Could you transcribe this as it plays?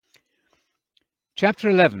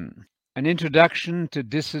Chapter 11. An Introduction to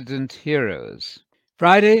Dissident Heroes.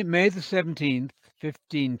 Friday, May the 17th,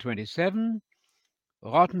 1527,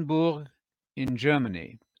 Rottenburg in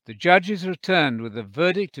Germany. The judges returned with a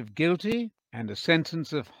verdict of guilty and a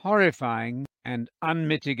sentence of horrifying and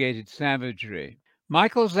unmitigated savagery.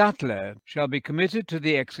 Michael Zattler shall be committed to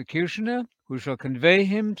the executioner, who shall convey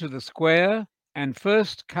him to the square and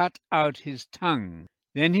first cut out his tongue.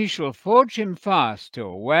 Then he shall forge him fast to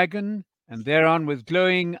a wagon, and thereon with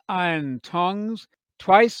glowing iron tongs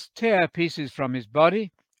twice tear pieces from his body.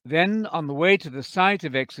 Then on the way to the site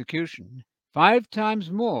of execution 5 times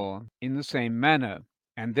more in the same manner,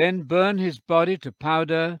 and then burn his body to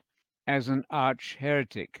powder as an arch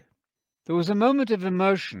heretic. There was a moment of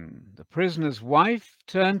emotion. The prisoner's wife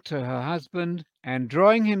turned to her husband and,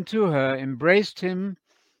 drawing him to her, embraced him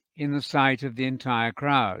in the sight of the entire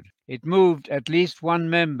crowd. It moved at least one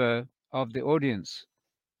member of the audience.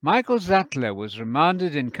 Michael Zattler was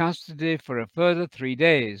remanded in custody for a further 3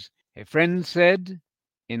 days. A friend said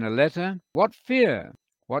in a letter, "What fear,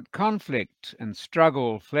 what conflict and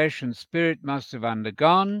struggle flesh and spirit must have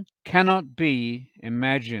undergone cannot be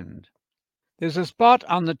imagined." There's a spot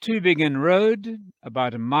on the Tübingen road,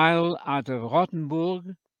 about a mile out of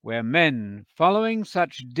Rottenburg, where men, following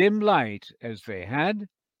such dim light as they had,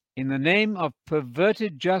 in the name of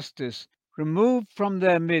perverted justice, removed from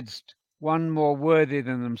their midst one more worthy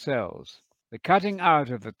than themselves. The cutting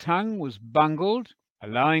out of the tongue was bungled,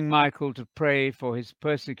 allowing Michael to pray for his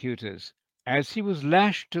persecutors. As he was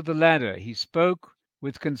lashed to the ladder, he spoke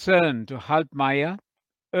with concern to Haltmeier,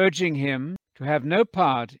 urging him to have no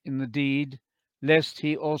part in the deed, lest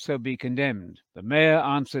he also be condemned. The mayor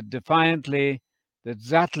answered defiantly that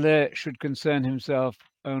Zattler should concern himself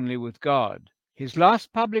only with God. His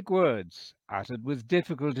last public words, uttered with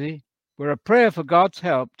difficulty, were a prayer for God's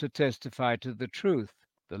help to testify to the truth.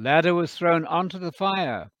 The ladder was thrown onto the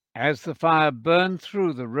fire. As the fire burned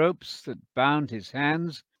through the ropes that bound his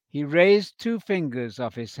hands, he raised 2 fingers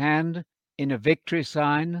of his hand in a victory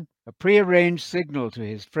sign, a prearranged signal to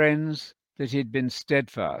his friends that he had been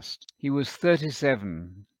steadfast. He was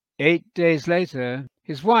 37. 8 days later,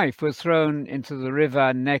 his wife was thrown into the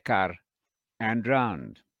river Neckar and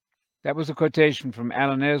drowned. That was a quotation from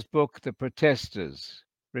Alan Ayer's book, The Protesters,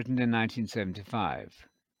 written in 1975.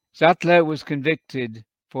 Zattler was convicted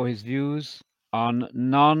for his views on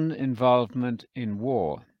non-involvement in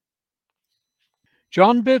war.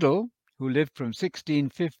 John Biddle, who lived from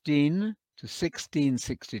 1615 to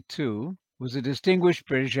 1662, was a distinguished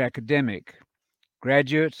British academic,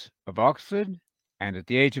 graduate of Oxford, and at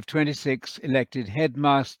the age of 26 elected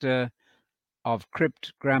headmaster of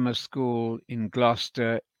Crypt Grammar School in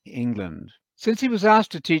Gloucester, England. Since he was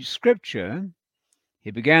asked to teach scripture, he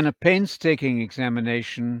began a painstaking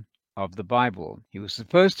examination of the Bible. He was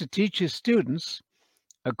supposed to teach his students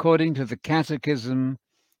according to the Catechism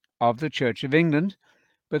of the Church of England,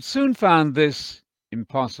 but soon found this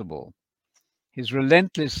impossible. His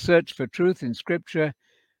relentless search for truth in Scripture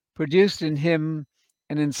produced in him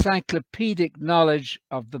an encyclopedic knowledge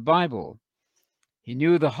of the Bible. He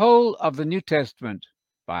knew the whole of the New Testament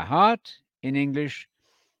by heart in English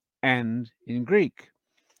and in Greek.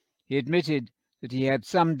 He admitted that he had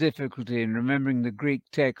some difficulty in remembering the Greek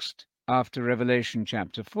text after Revelation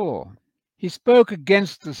chapter 4. He spoke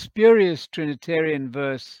against the spurious Trinitarian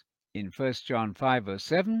verse in 1 John 5 verse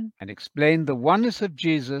 7 and explained the oneness of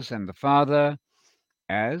Jesus and the Father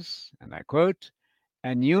as, and I quote,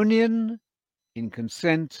 an union in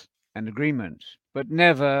consent and agreement, but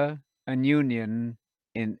never an union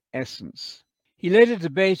in essence. He later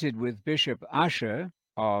debated with Bishop Ussher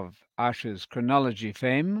of Ussher's chronology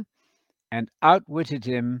fame and outwitted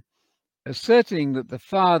him, asserting that the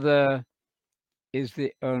Father is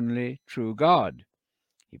the only true God.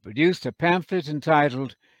 He produced a pamphlet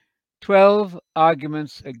entitled 12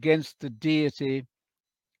 Arguments Against the Deity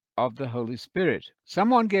of the Holy Spirit.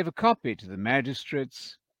 Someone gave a copy to the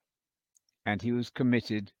magistrates and he was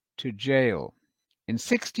committed to jail. In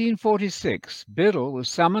 1646, Biddle was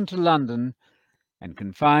summoned to London and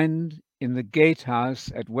confined in the Gatehouse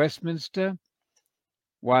at Westminster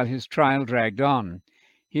while his trial dragged on.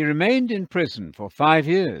 He remained in prison for 5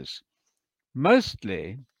 years,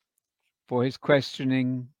 mostly for his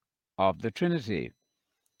questioning of the Trinity.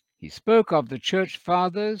 He spoke of the Church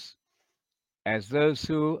Fathers as those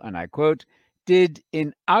who, and I quote, did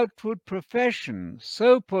in outward profession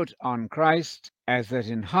so put on Christ as that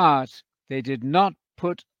in heart they did not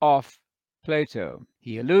put off Plato.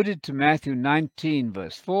 He alluded to Matthew 19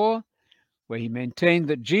 verse 4, where he maintained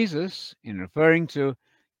that Jesus, in referring to,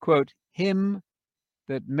 quote, him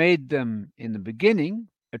that made them in the beginning,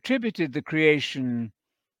 attributed the creation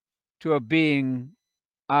to a being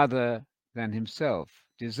other than himself.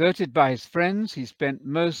 Deserted by his friends, he spent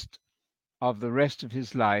most of the rest of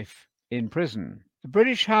his life in prison. The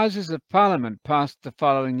British Houses of Parliament passed the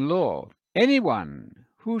following law: anyone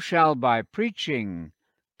who shall by preaching,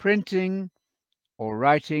 printing, or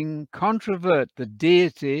writing controvert the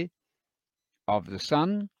deity of the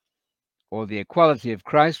Son or the equality of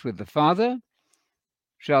Christ with the Father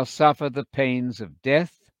shall suffer the pains of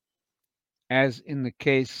death, as in the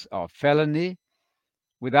case of felony,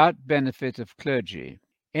 without benefit of clergy.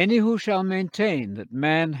 Any who shall maintain that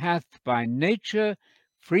man hath by nature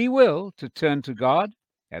free will to turn to God,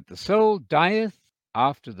 that the soul dieth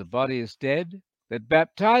after the body is dead, that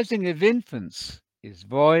baptizing of infants is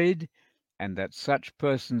void, and that such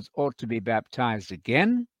persons ought to be baptized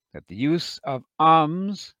again, that the use of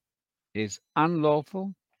alms is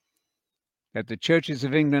unlawful, that the churches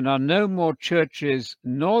of England are no more churches,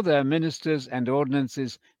 nor their ministers and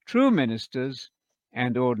ordinances true ministers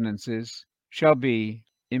and ordinances, shall be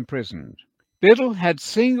imprisoned. Biddle had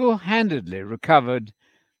single-handedly recovered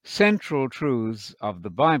central truths of the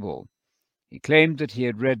Bible. He claimed that he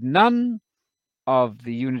had read none of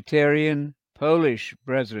the Unitarian Polish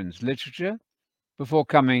Brethren's literature before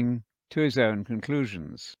coming to his own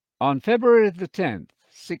conclusions. On February the 10th,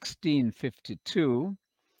 1652,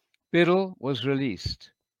 Biddle was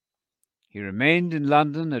released. He remained in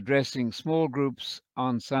London addressing small groups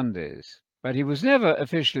on Sundays, but he was never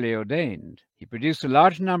officially ordained. He produced a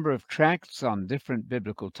large number of tracts on different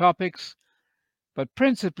biblical topics, but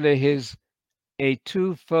principally his A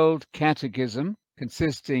Twofold Catechism,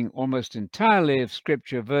 consisting almost entirely of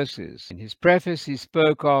scripture verses. In his preface he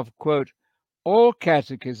spoke of, quote, all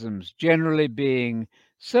catechisms generally being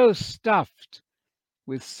so stuffed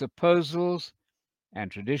with supposals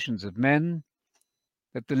and traditions of men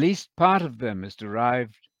that the least part of them is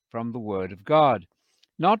derived from the Word of God,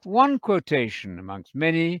 not one quotation amongst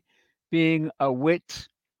many being a whit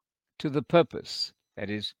to the purpose, that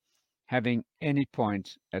is, having any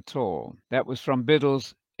point at all. That was from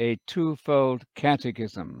Biddle's A Twofold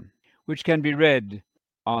Catechism, which can be read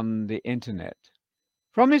on the internet.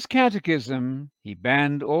 From his catechism, he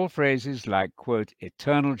banned all phrases like, quote,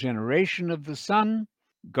 eternal generation of the Son,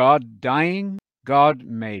 God dying, God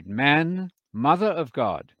made man, Mother of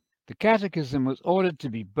God. The catechism was ordered to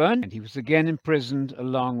be burnt, and he was again imprisoned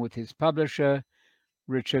along with his publisher,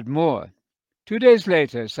 Richard Moore. 2 days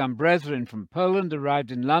later, some brethren from Poland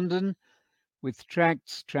arrived in London with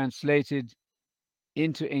tracts translated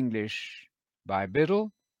into English by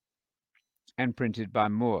Biddle and printed by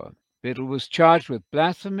Moore. Biddle was charged with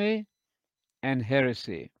blasphemy and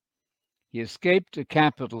heresy. He escaped a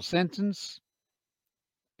capital sentence,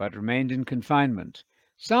 but remained in confinement.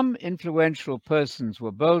 Some influential persons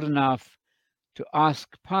were bold enough to ask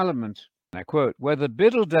Parliament, I quote, whether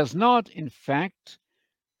Biddle does not, in fact,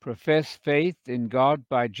 profess faith in God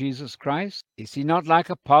by Jesus Christ? Is he not like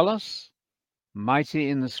Apollos, mighty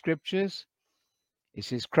in the Scriptures? Is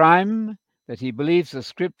his crime that he believes the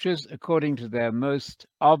Scriptures according to their most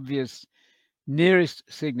obvious, nearest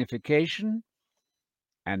signification,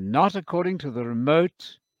 and not according to the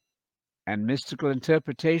remote and mystical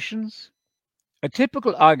interpretations? A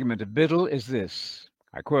typical argument of Biddle is this,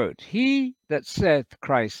 I quote, he that saith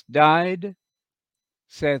Christ died,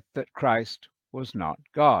 saith that Christ was not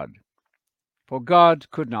God, for God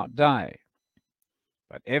could not die.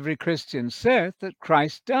 But every Christian saith that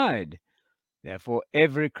Christ died, therefore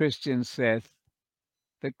every Christian saith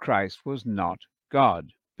that Christ was not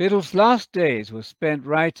God. Biddle's last days were spent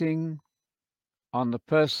writing on the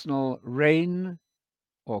personal reign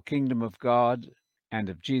or kingdom of God and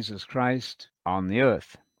of Jesus Christ on the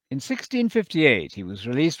earth. In 1658, he was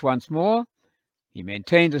released once more. He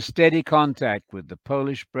maintained a steady contact with the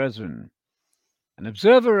Polish Brethren. An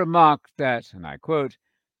observer remarked that, and I quote,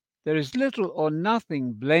 there is little or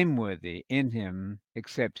nothing blameworthy in him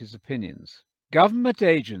except his opinions. Government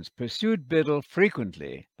agents pursued Biddle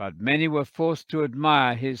frequently, but many were forced to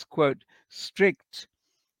admire his, quote, strict,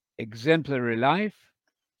 exemplary life,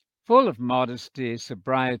 full of modesty,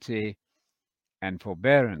 sobriety, and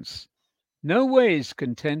forbearance, no ways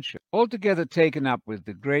contentious, altogether taken up with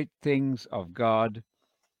the great things of God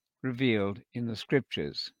revealed in the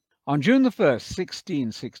Scriptures. On June the 1st,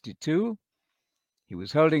 1662, he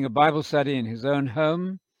was holding a Bible study in his own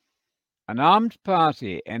home. An armed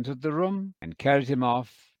party entered the room and carried him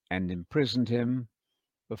off and imprisoned him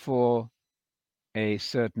before a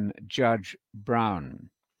certain Judge Brown.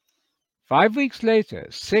 5 weeks later,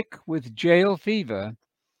 sick with jail fever,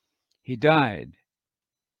 he died,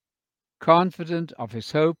 confident of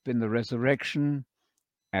his hope in the resurrection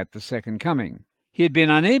at the second coming. He had been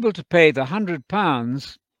unable to pay the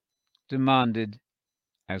 £100 demanded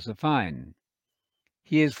as a fine.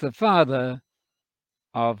 He is the father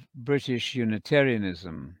of British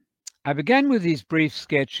Unitarianism. I began with these brief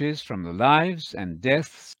sketches from the lives and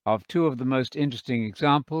deaths of two of the most interesting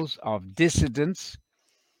examples of dissidents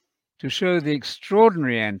to show the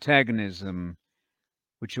extraordinary antagonism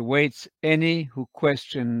which awaits any who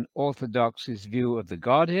question orthodoxy's view of the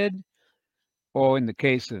Godhead, or in the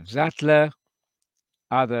case of Sattler,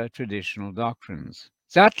 other traditional doctrines.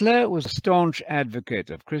 Sattler was a staunch advocate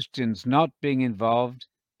of Christians not being involved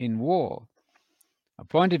in war, a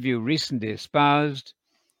point of view recently espoused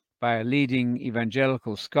by a leading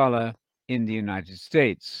evangelical scholar in the United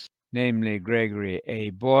States, namely Gregory A.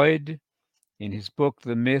 Boyd, in his book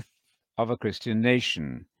The Myth of a Christian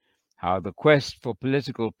Nation: How the Quest for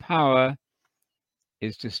Political Power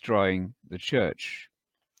is Destroying the Church,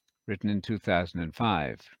 written in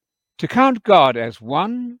 2005. To count God as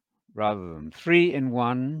one rather than three in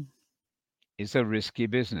one is a risky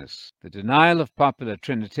business. The denial of popular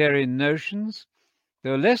Trinitarian notions,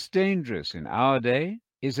 though less dangerous in our day,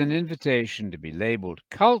 is an invitation to be labeled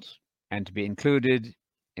cult and to be included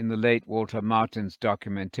in the late Walter Martin's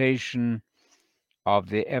documentation of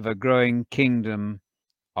the ever-growing kingdom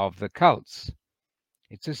of the cults.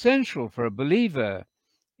 It's essential for a believer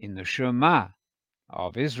in the Shema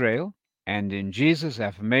of Israel and in Jesus'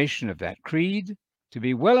 affirmation of that creed to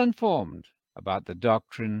be well informed about the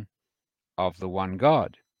doctrine of the one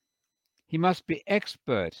God. He must be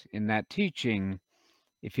expert in that teaching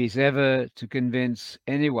if he's ever to convince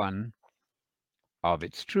anyone of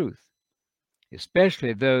its truth,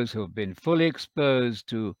 especially those who have been fully exposed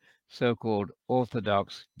to so-called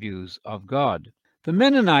orthodox views of God. The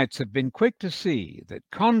Mennonites have been quick to see that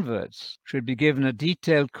converts should be given a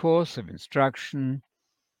detailed course of instruction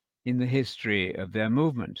in the history of their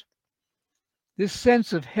movement. This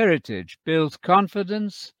sense of heritage builds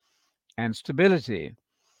confidence and stability.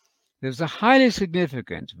 There's a highly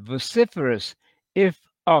significant, vociferous, if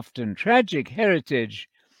often tragic heritage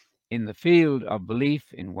in the field of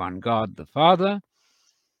belief in one God the Father,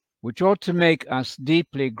 which ought to make us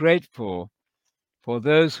deeply grateful for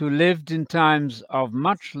those who lived in times of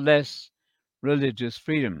much less religious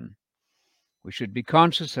freedom. We should be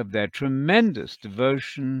conscious of their tremendous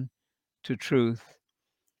devotion to truth,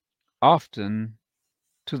 often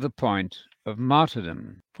to the point of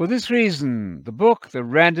martyrdom. For this reason, the book The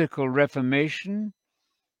Radical Reformation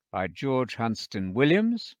by George Huntston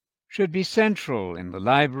Williams should be central in the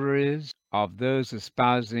libraries of those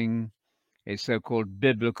espousing a so-called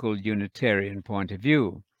biblical Unitarian point of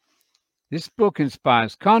view. This book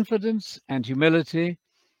inspires confidence and humility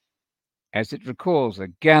as it recalls a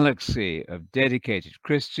galaxy of dedicated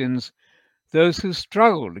Christians, those who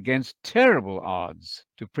struggled against terrible odds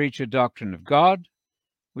to preach a doctrine of God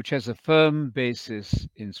which has a firm basis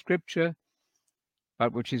in Scripture,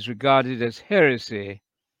 but which is regarded as heresy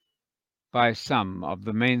by some of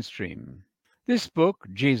the mainstream. This book,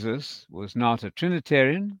 Jesus Was Not a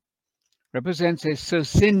Trinitarian, represents a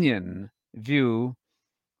Socinian view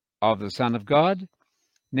of the Son of God,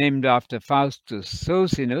 named after Faustus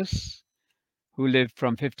Socinus, who lived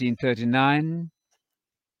from 1539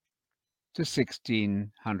 to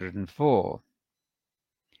 1604.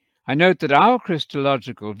 I note that our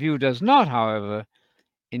Christological view does not, however,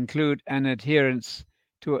 include an adherence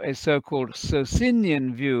to a so-called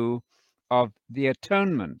Socinian view of the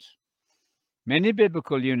atonement. Many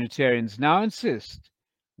biblical Unitarians now insist,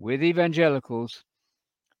 with evangelicals,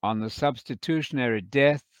 on the substitutionary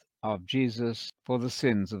death of Jesus for the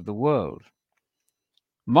sins of the world.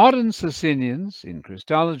 Modern Socinians in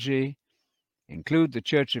Christology include the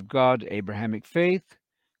Church of God Abrahamic Faith,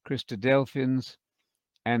 Christadelphians,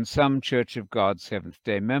 and some Church of God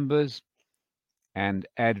Seventh-day members, and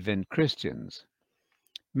Advent Christians.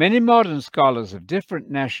 Many modern scholars of different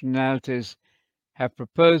nationalities have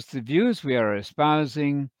proposed the views we are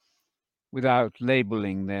espousing without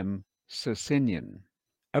labeling them Socinian.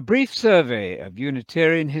 A brief survey of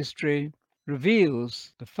Unitarian history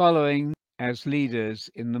reveals the following as leaders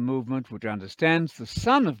in the movement which understands the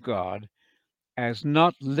Son of God as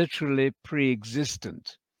not literally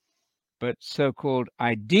pre-existent, but so-called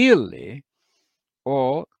ideally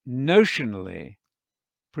or notionally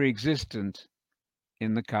pre-existent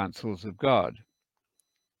in the counsels of God.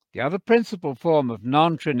 The other principal form of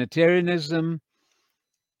non-Trinitarianism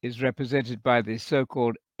is represented by the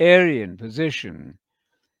so-called Arian position,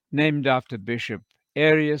 named after Bishop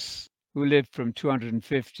Arius, who lived from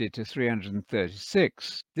 250 to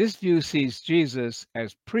 336. This view sees Jesus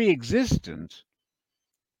as pre-existent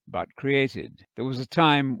but created. There was a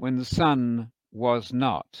time when the Son was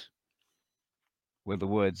not, were the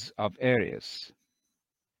words of Arius.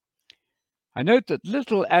 I note that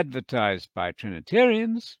little advertised by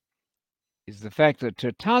Trinitarians is the fact that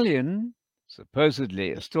Tertullian,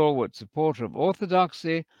 supposedly a stalwart supporter of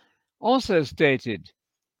orthodoxy, also stated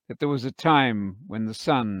that there was a time when the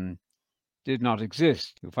Son did not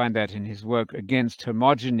exist. You'll find that in his work Against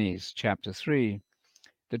Hermogenes, chapter 3.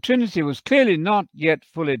 The Trinity was clearly not yet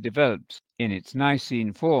fully developed in its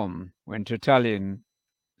Nicene form when Tertullian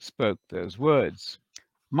spoke those words.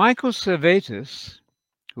 Michael Servetus,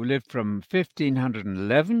 who lived from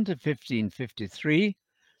 1511 to 1553,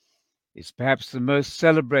 is perhaps the most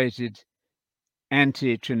celebrated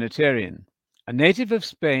anti-Trinitarian. A native of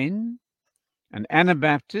Spain, an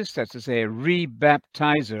Anabaptist, that's to say a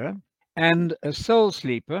rebaptizer, and a soul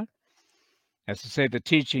sleeper, that's to say the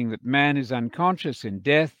teaching that man is unconscious in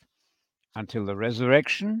death until the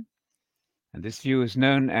resurrection, and this view is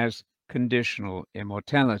known as conditional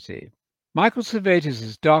immortality. Michael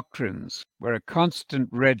Servetus's doctrines were a constant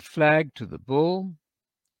red flag to the bull,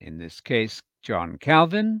 in this case John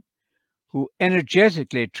Calvin, who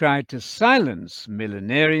energetically tried to silence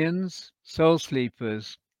millenarians, soul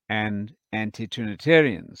sleepers, and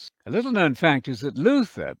anti-Trinitarians. A little-known fact is that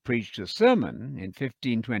Luther preached a sermon in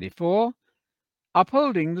 1524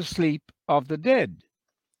 upholding the sleep of the dead.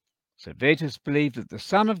 Servetus believed that the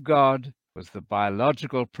Son of God was the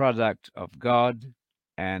biological product of God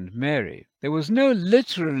and Mary. There was no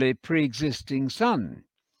literally pre-existing Son.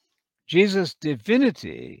 Jesus'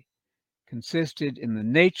 divinity consisted in the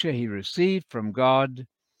nature he received from God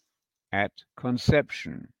at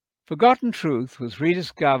conception. Forgotten truth was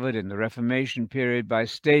rediscovered in the Reformation period by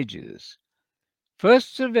stages.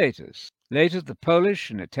 First Servetus, later the Polish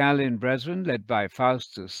and Italian brethren led by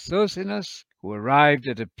Faustus Socinus, who arrived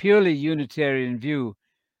at a purely Unitarian view,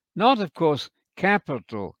 not, of course,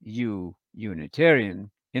 capital U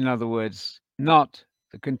Unitarian, in other words, not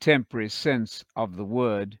the contemporary sense of the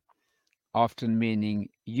word, often meaning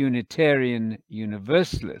Unitarian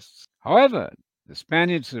Universalists. However, the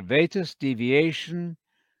Spaniard Servetus' deviation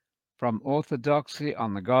from orthodoxy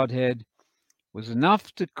on the Godhead was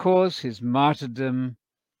enough to cause his martyrdom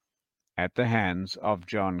at the hands of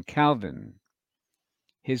John Calvin.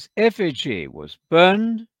 His effigy was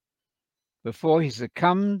burned before he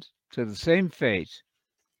succumbed to the same fate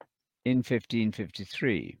in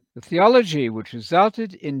 1553. The theology which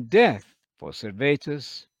resulted in death for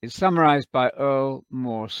Servetus is summarized by Earl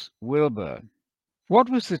Morse Wilbur. What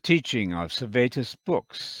was the teaching of Servetus'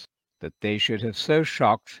 books that they should have so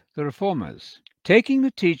shocked the reformers? Taking the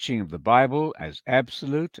teaching of the Bible as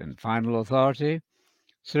absolute and final authority,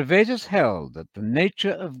 Servetus held that the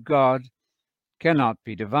nature of God cannot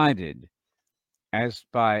be divided, as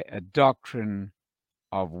by a doctrine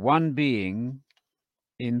of one being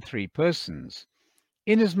in three persons,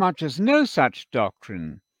 inasmuch as no such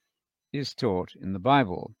doctrine is taught in the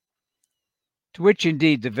Bible, to which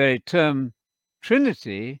indeed the very term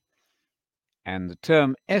Trinity and the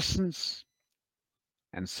term essence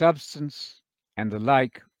and substance and the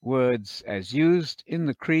like words as used in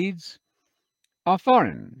the creeds are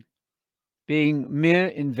foreign, being mere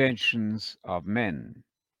inventions of men.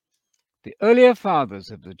 The earlier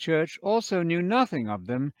fathers of the Church also knew nothing of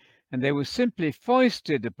them, and they were simply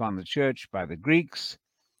foisted upon the Church by the Greeks,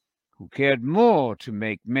 who cared more to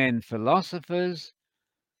make men philosophers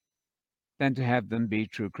than to have them be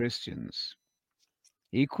true Christians.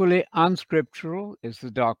 Equally unscriptural is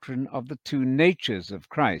the doctrine of the two natures of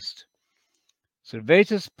Christ.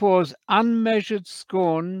 Servetus pours unmeasured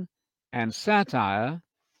scorn and satire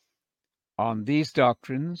on these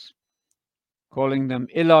doctrines, calling them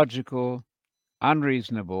illogical,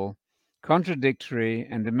 unreasonable, contradictory,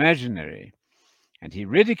 and imaginary, and he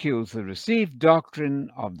ridicules the received doctrine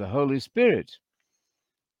of the Holy Spirit.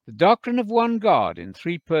 The doctrine of one God in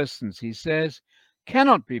three persons, he says,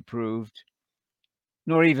 cannot be proved,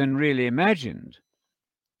 nor even really imagined,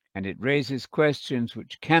 and it raises questions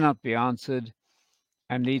which cannot be answered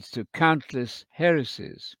and leads to countless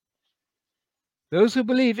heresies. Those who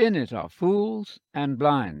believe in it are fools and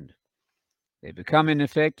blind. They become, in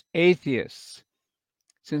effect, atheists,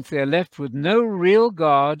 since they are left with no real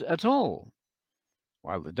God at all,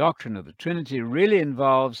 while the doctrine of the Trinity really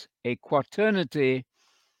involves a quaternity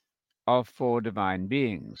of four divine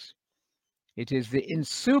beings. It is the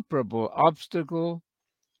insuperable obstacle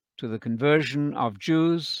to the conversion of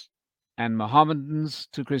Jews and Mohammedans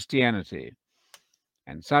to Christianity,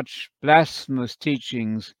 and such blasphemous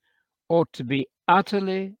teachings ought to be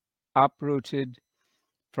utterly uprooted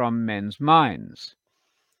from men's minds.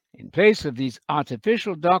 In place of these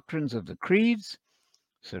artificial doctrines of the creeds,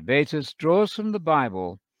 Servetus draws from the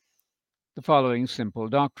Bible the following simple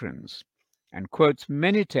doctrines and quotes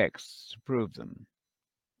many texts to prove them.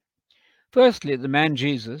 Firstly, the man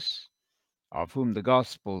Jesus, of whom the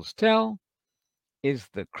Gospels tell, is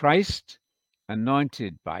the Christ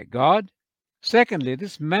anointed by God. Secondly,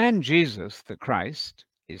 this man Jesus, the Christ,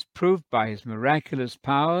 is proved by his miraculous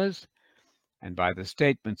powers and by the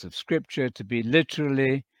statements of Scripture to be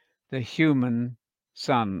literally the human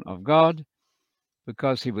Son of God,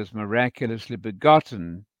 because he was miraculously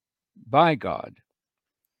begotten by God.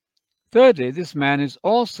 Thirdly, this man is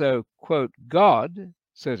also, quote, God,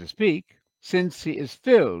 so to speak, since he is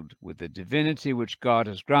filled with the divinity which God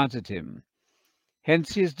has granted him.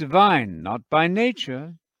 Hence he is divine, not by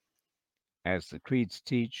nature, as the creeds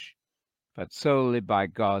teach, but solely by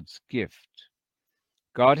God's gift.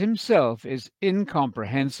 God himself is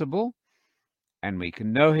incomprehensible, and we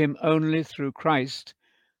can know him only through Christ,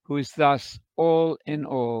 who is thus all in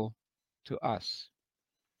all to us.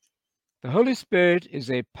 The Holy Spirit is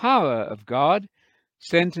a power of God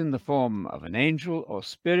sent in the form of an angel or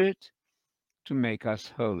spirit to make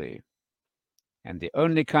us holy. And the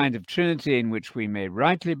only kind of Trinity in which we may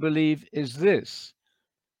rightly believe is this,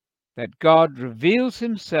 that God reveals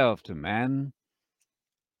himself to man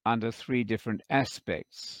under three different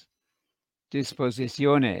aspects,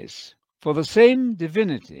 dispositiones, for the same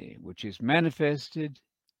divinity which is manifested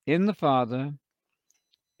in the Father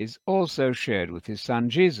is also shared with his Son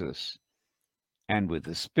Jesus, and with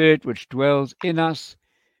the Spirit which dwells in us,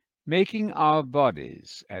 making our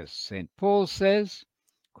bodies, as St. Paul says,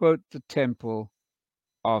 quote, the temple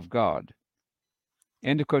of God.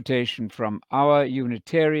 End of quotation from Our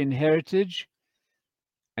Unitarian Heritage,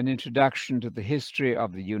 an introduction to the history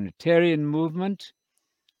of the Unitarian movement,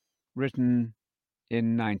 written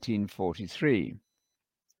in 1943.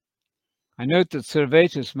 I note that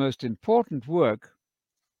Servetus' most important work,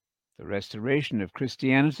 The Restoration of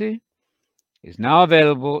Christianity, is now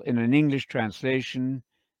available in an English translation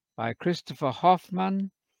by Christopher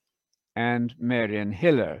Hoffman and Marian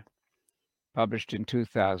Hiller, published in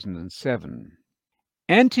 2007.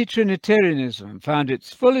 Anti-Trinitarianism found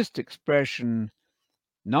its fullest expression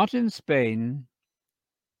not in Spain,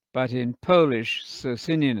 but in Polish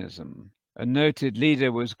Socinianism. A noted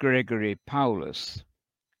leader was Gregory Paulus,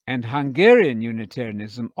 and Hungarian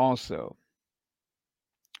Unitarianism also.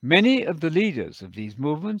 Many of the leaders of these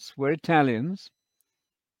movements were Italians,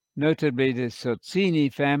 notably the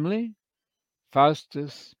Sozzini family,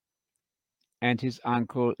 Faustus, and his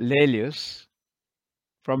uncle Laelius,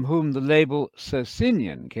 from whom the label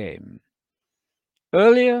Socinian came.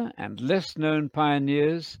 Earlier and less known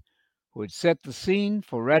pioneers who had set the scene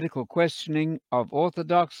for radical questioning of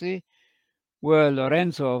orthodoxy were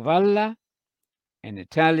Lorenzo Valla, an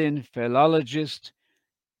Italian philologist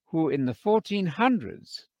who in the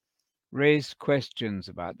 1400s raised questions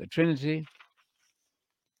about the Trinity,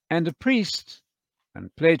 and a priest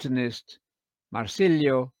and Platonist,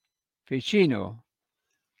 Marsilio Ficino,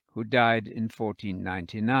 who died in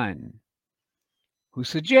 1499, who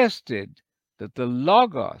suggested that the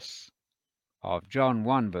Logos of John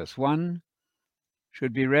 1 verse 1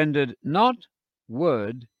 should be rendered not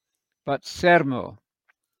word, but sermo,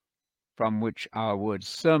 from which our word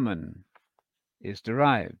sermon is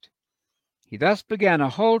derived. He thus began a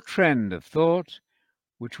whole trend of thought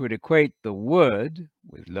which would equate the word,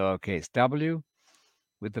 with lowercase w,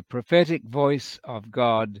 with the prophetic voice of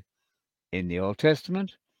God in the Old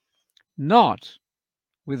Testament, not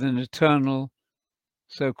with an eternal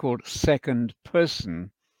so-called second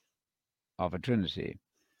person of a Trinity.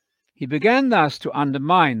 He began thus to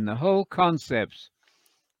undermine the whole concept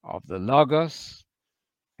of the Logos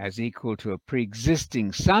as equal to a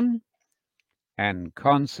pre-existing Son and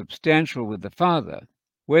consubstantial with the Father.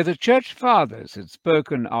 Where the Church Fathers had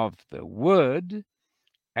spoken of the Word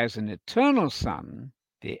as an eternal Son,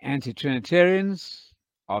 the anti-Trinitarians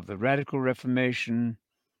of the Radical Reformation,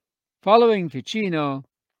 following Ficino,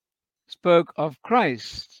 spoke of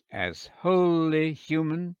Christ as wholly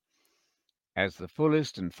human, as the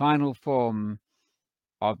fullest and final form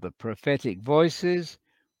of the prophetic voices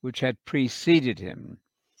which had preceded him.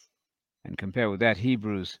 And compare with that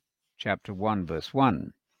Hebrews chapter 1 verse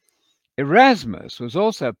 1. Erasmus was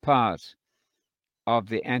also part of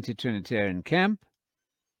the anti-Trinitarian camp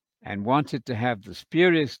and wanted to have the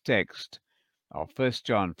spurious text of 1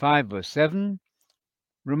 John 5 verse 7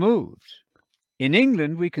 removed. In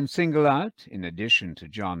England, we can single out, in addition to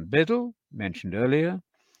John Biddle, mentioned earlier,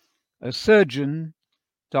 a surgeon,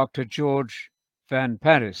 Dr. George Van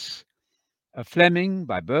Paris, a Fleming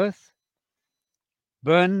by birth,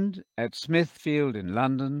 burned at Smithfield in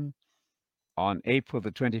London on April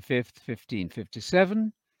the 25th,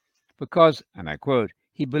 1557, because, and I quote,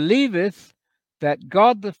 he believeth that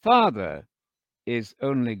God the Father is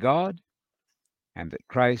only God, and that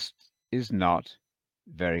Christ is not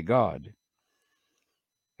very God.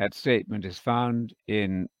 That statement is found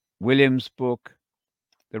in William's book,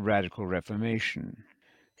 The Radical Reformation.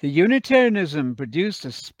 The Unitarianism produced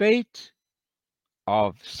a spate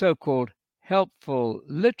of so-called helpful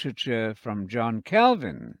literature from John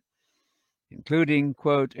Calvin, including,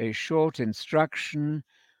 quote, a short instruction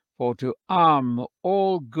for to arm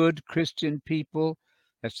all good Christian people,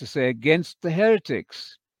 that's to say, against the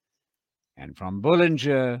heretics, and from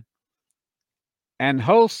Bullinger, an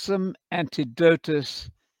wholesome antidotus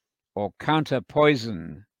or counter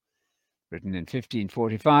poison, written in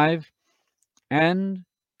 1545, and,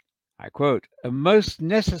 I quote, a most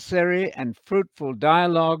necessary and fruitful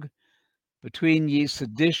dialogue between ye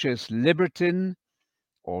seditious libertine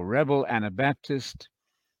or rebel Anabaptist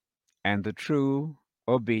and the true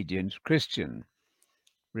obedient Christian,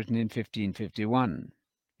 written in 1551.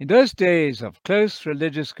 In those days of close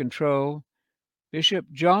religious control, Bishop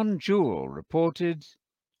John Jewel reported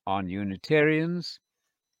on Unitarians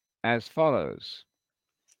as follows.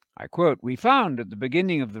 I quote, we found at the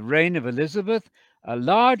beginning of the reign of Elizabeth a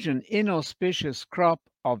large and inauspicious crop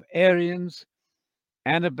of Arians,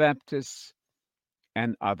 Anabaptists,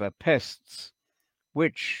 and other pests,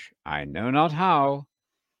 which, I know not how,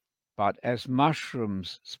 but as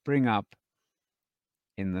mushrooms spring up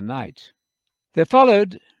in the night. There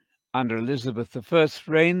followed, under Elizabeth I's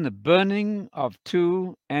reign, the burning of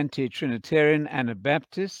two anti-Trinitarian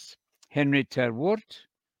Anabaptists, Henry Terwort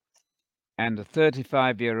and a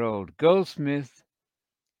 35-year-old Goldsmith,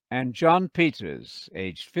 and John Peters,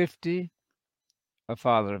 aged 50, a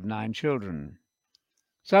father of 9 children.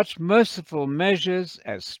 Such merciful measures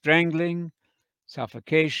as strangling,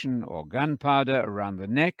 suffocation, or gunpowder around the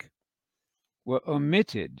neck were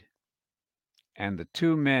omitted, and the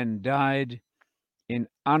 2 men died in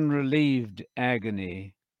unrelieved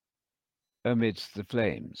agony amidst the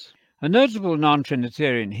flames. A notable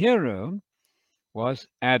non-Trinitarian hero was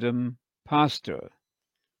Adam Pastor,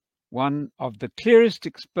 one of the clearest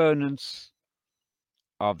exponents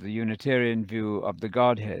of the Unitarian view of the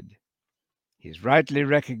Godhead. He is rightly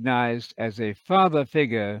recognized as a father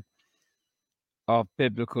figure of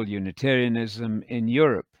biblical Unitarianism in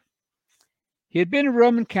Europe. He had been a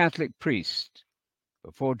Roman Catholic priest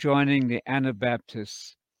before joining the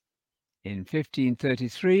Anabaptists in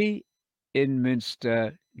 1533 in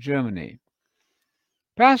Münster, Germany.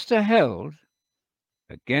 Pastor held,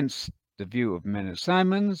 against the view of Menno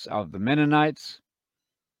Simons of the Mennonites,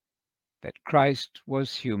 that Christ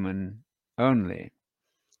was human only,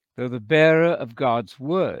 though the bearer of God's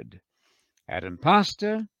word. Adam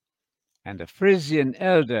Pastor and a Frisian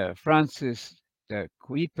elder, Francis de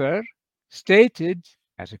Kuiper, stated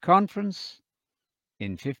at a conference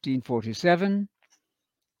in 1547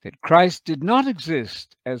 that Christ did not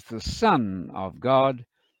exist as the Son of God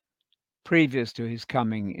previous to his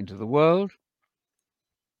coming into the world,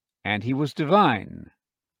 and he was divine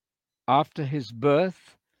after his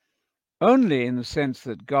birth only in the sense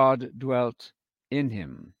that God dwelt in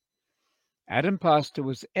him. Adam Pastor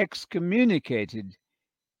was excommunicated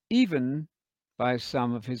even by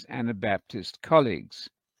some of his Anabaptist colleagues,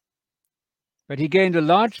 but he gained a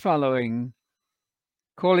large following,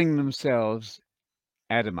 calling themselves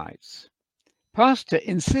Adamites. Pastor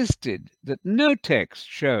insisted that no text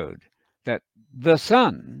showed that the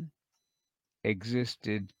Son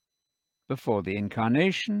existed before the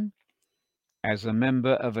Incarnation as a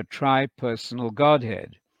member of a tri-personal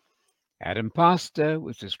Godhead. Adam Pastor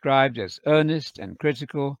was described as earnest and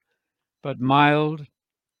critical, but mild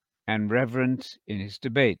and reverent in his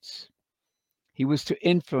debates. He was to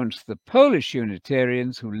influence the Polish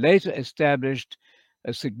Unitarians, who later established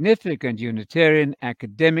a significant Unitarian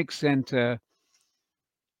academic center,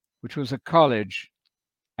 which was a college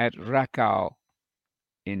at Rakow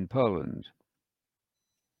in Poland.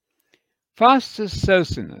 Faustus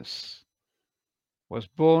Socinus was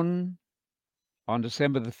born on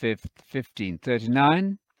December the 5th,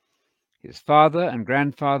 1539. His father and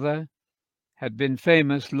grandfather had been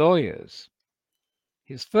famous lawyers.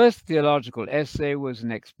 His first theological essay was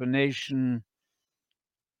an explanation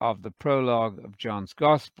of the prologue of John's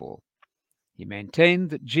Gospel. He maintained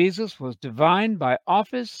that Jesus was divine by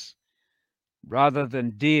office rather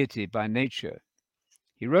than deity by nature.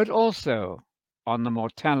 He wrote also on the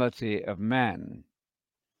mortality of man,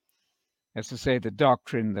 as to say, the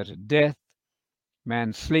doctrine that at death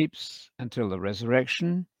man sleeps until the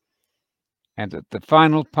resurrection, and that the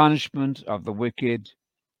final punishment of the wicked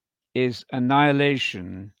is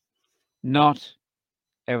annihilation, not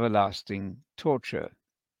everlasting torture.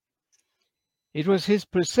 It was his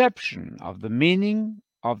perception of the meaning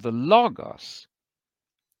of the Logos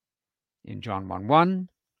in John 1:1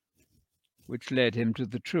 which led him to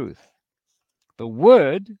the truth. The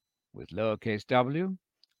Word, with lowercase w,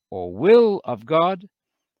 or will of God,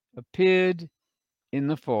 appeared in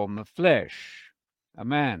the form of flesh, a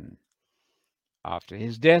man. After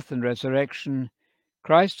his death and resurrection,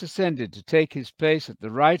 Christ ascended to take his place at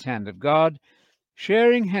the right hand of God,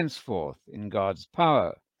 sharing henceforth in God's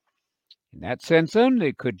power. In that sense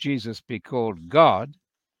only could Jesus be called God,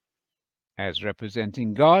 as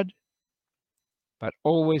representing God, but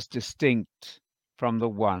always distinct from the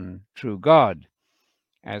one true God,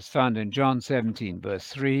 as found in John 17, verse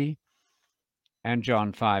 3, and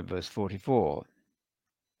John 5, verse 44.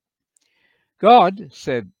 God,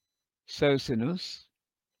 said Socinus,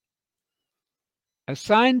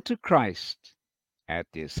 assigned to Christ at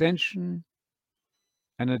the ascension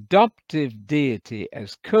an adoptive deity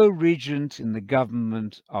as co-regent in the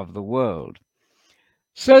government of the world.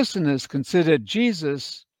 Socinus considered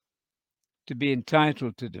Jesus to be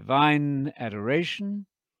entitled to divine adoration,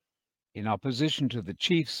 in opposition to the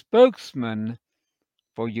chief spokesman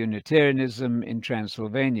for Unitarianism in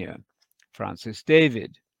Transylvania, Francis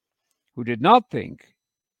David, who did not think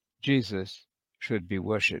Jesus should be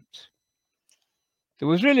worshipped. There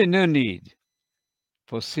was really no need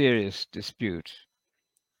for serious dispute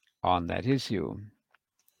on that issue.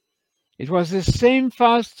 It was this same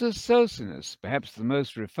Faustus Socinus, perhaps the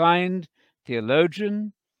most refined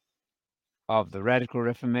theologian of the Radical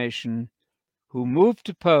Reformation, who moved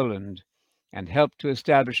to Poland and helped to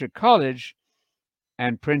establish a college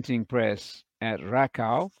and printing press at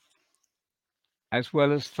Rakow, as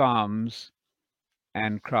well as farms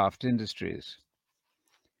and craft industries.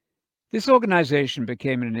 This organization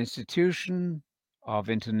became an institution of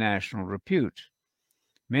international repute.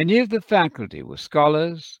 Many of the faculty were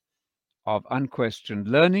scholars of unquestioned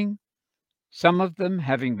learning, some of them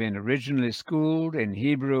having been originally schooled in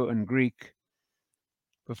Hebrew and Greek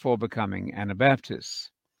before becoming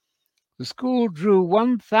Anabaptists. The school drew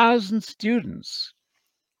 1,000 students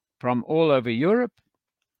from all over Europe,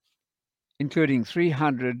 including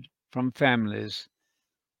 300 from families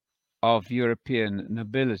of European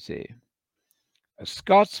nobility. A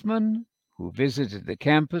Scotsman who visited the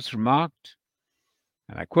campus remarked,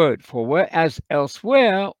 and I quote, "For whereas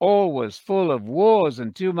elsewhere all was full of wars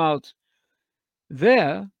and tumult,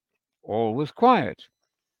 there all was quiet.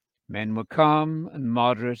 Men were calm and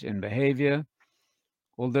moderate in behavior,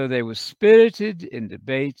 although they were spirited in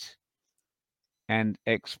debate and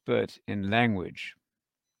expert in language."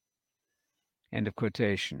 End of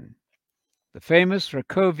quotation. The famous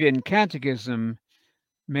Rakovian Catechism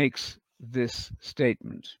makes this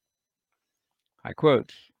statement. I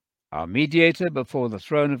quote, "Our mediator before the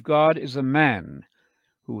throne of God is a man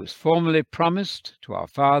who was formerly promised to our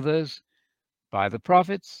fathers by the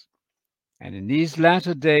prophets, and in these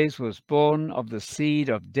latter days was born of the seed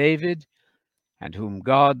of David, and whom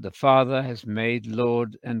God the Father has made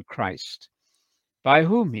Lord and Christ, by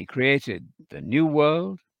whom he created the new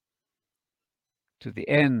world, to the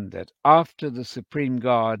end that after the supreme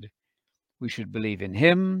God we should believe in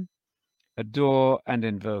him, adore and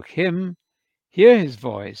invoke him, hear his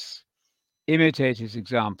voice, imitate his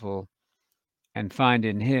example, and find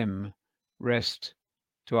in him rest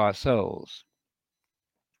to our souls."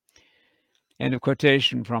 End of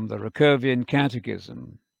quotation from the Rakovian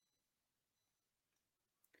Catechism.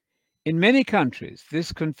 In many countries,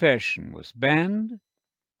 this confession was banned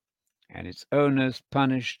and its owners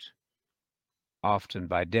punished, often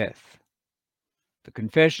by death. The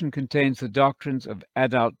confession contains the doctrines of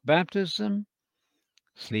adult baptism,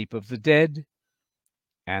 sleep of the dead,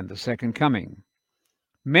 and the second coming.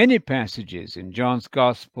 Many passages in John's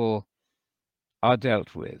Gospel are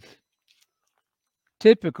dealt with.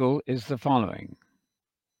 Typical is the following,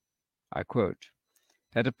 I quote,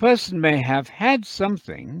 "that a person may have had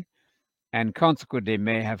something and consequently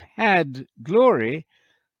may have had glory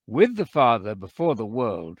with the Father before the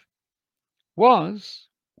world, was,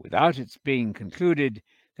 without its being concluded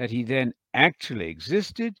that he then actually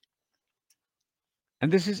existed,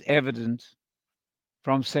 and this is evident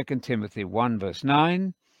from 2 Timothy 1 verse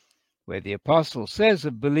 9, where the apostle says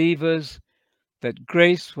of believers that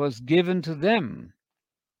grace was given to them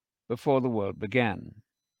before the world began.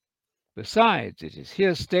 Besides, it is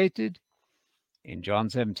here stated in John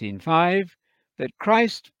 17:5 that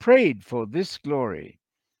Christ prayed for this glory.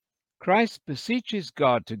 Christ beseeches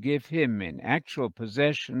God to give him in actual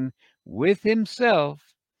possession with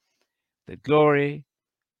himself the glory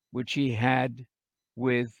which he had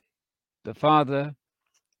with the Father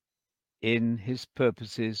in his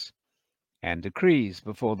purposes and decrees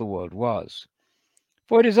before the world was.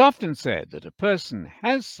 For it is often said that a person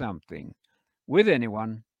has something with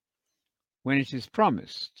anyone when it is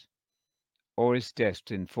promised, or is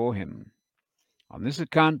destined for him. On this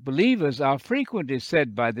account, believers are frequently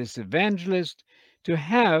said by this evangelist to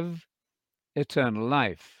have eternal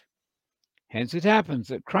life. Hence it happens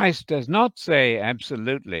that Christ does not say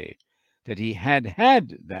absolutely that he had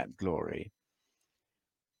had that glory,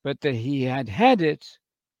 but that he had had it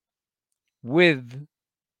with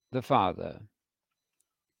the Father,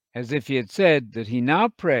 as if he had said that he now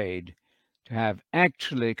prayed to have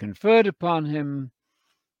actually conferred upon him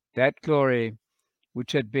that glory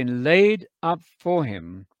which had been laid up for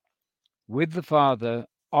him with the Father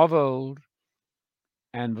of old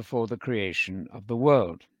and before the creation of the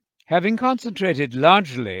world. Having concentrated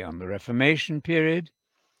largely on the Reformation period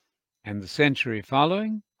and the century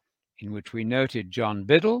following, in which we noted John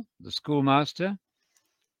Biddle, the schoolmaster,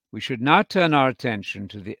 we should now turn our attention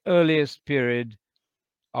to the earliest period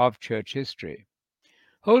of church history.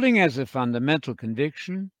 Holding as a fundamental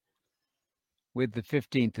conviction, with the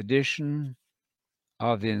 15th edition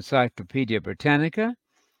of the Encyclopaedia Britannica,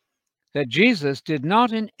 that Jesus did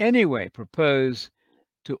not in any way propose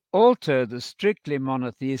to alter the strictly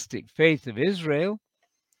monotheistic faith of Israel,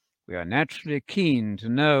 we are naturally keen to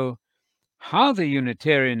know how the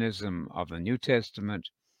Unitarianism of the New Testament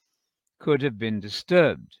could have been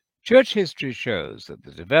disturbed. Church history shows that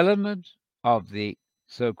the development of the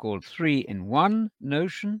so-called three-in-one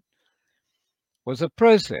notion was a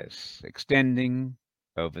process extending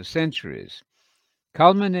over centuries,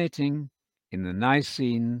 culminating in the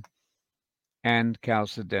Nicene and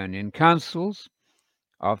Chalcedonian councils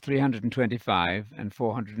of 325 and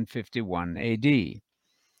 451 AD.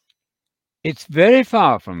 It's very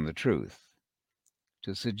far from the truth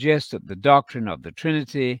to suggest that the doctrine of the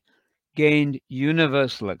Trinity gained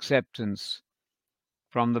universal acceptance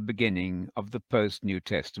from the beginning of the post-New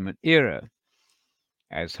Testament era.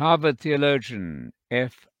 As Harvard theologian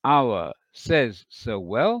F. Auer says so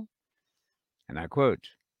well, and I quote,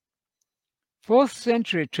 "Fourth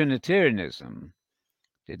century Trinitarianism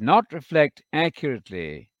did not reflect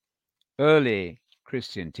accurately early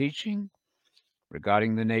Christian teaching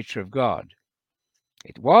regarding the nature of God.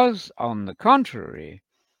 It was, on the contrary,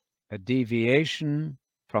 a deviation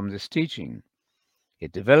from this teaching.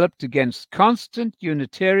 It developed against constant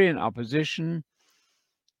Unitarian opposition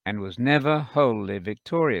and was never wholly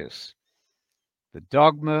victorious. The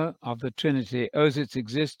dogma of the Trinity owes its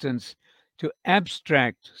existence to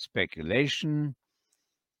abstract speculation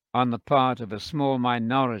on the part of a small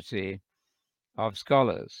minority of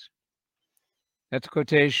scholars." That's a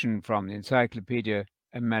quotation from the Encyclopedia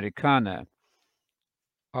Americana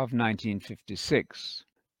of 1956.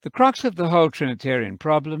 The crux of the whole Trinitarian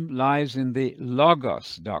problem lies in the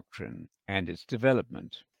Logos doctrine and its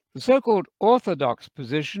development. The so-called orthodox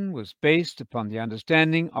position was based upon the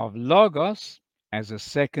understanding of Logos as a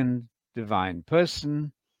second divine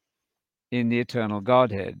person in the eternal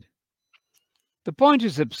Godhead. The point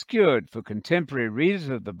is obscured for contemporary readers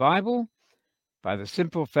of the Bible by the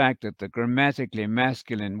simple fact that the grammatically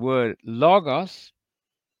masculine word logos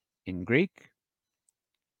in Greek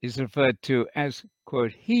is referred to as,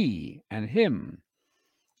 quote, he and him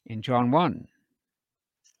in John 1.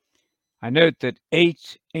 I note that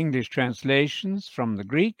 8 English translations from the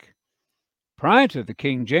Greek prior to the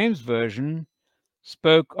King James Version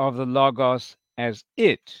spoke of the logos as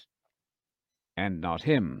it and not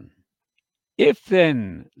him. If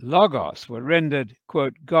then logos were rendered,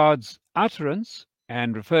 quote, God's utterance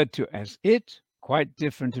and referred to as it, quite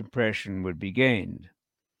different impression would be gained.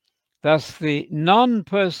 Thus the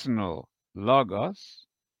non-personal logos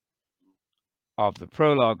of the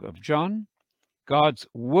prologue of John, God's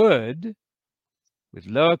word with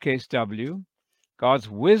lowercase w, God's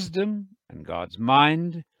wisdom and God's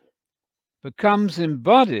mind, becomes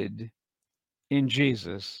embodied in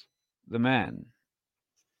Jesus, the man.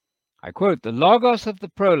 I quote, "The logos of the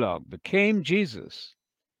prologue became Jesus.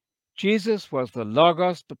 Jesus was the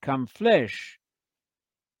logos become flesh,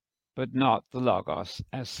 but not the logos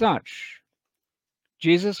as such.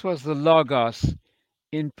 Jesus was the logos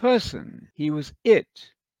in person. He was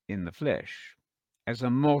it in the flesh, as a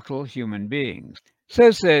mortal human being." So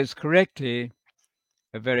says correctly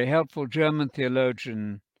a very helpful German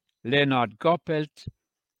theologian, Leonhard Goppelt,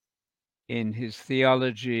 in his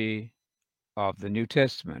Theology of the New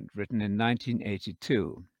Testament, written in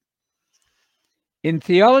 1982. In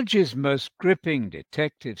theology's most gripping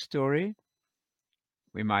detective story,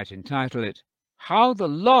 we might entitle it, "How the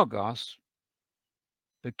Logos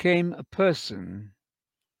Became a Person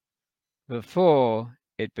Before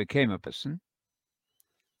It Became a Person,"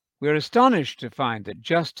 we're astonished to find that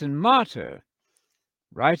Justin Martyr,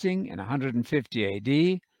 writing in 150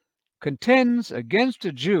 AD, contends against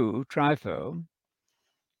a Jew, Trypho,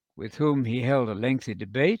 with whom he held a lengthy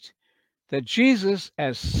debate, that Jesus,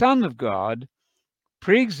 as Son of God,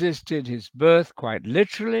 pre-existed his birth quite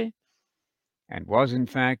literally and was in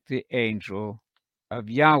fact the angel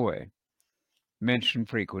of Yahweh, mentioned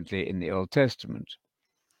frequently in the Old Testament.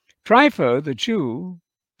 Trypho, the Jew,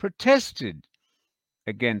 protested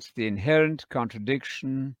against the inherent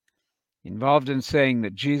contradiction involved in saying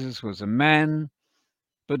that Jesus was a man,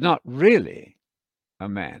 but not really a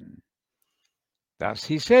man. Thus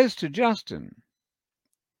he says to Justin,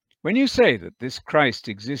 when you say that this Christ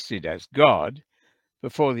existed as God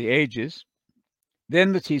before the ages,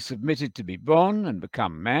 then that he submitted to be born and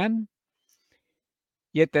become man,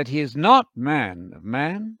 yet that he is not man of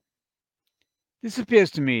man, this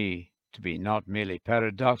appears to me to be not merely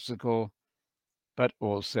paradoxical, but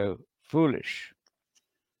also foolish.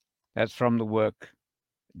 That's from the work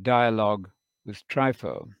Dialogue with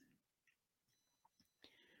Trypho.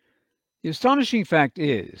 The astonishing fact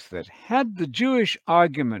is that had the Jewish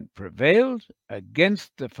argument prevailed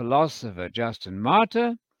against the philosopher Justin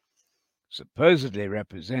Martyr, supposedly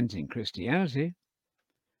representing Christianity,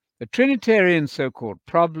 the Trinitarian so-called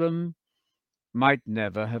problem might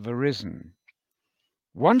never have arisen.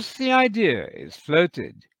 Once the idea is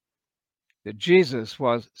floated that Jesus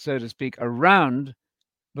was, so to speak, around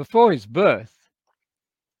before his birth,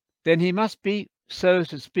 then he must be, so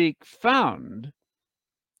to speak, found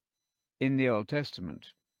in the Old Testament.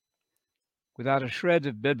 Without a shred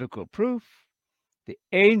of biblical proof, the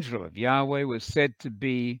angel of Yahweh was said to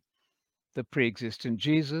be the pre-existent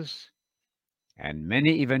Jesus, and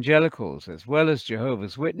many evangelicals, as well as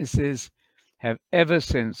Jehovah's Witnesses, have ever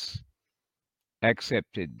since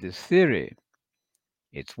accepted this theory.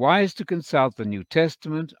 It's wise to consult the New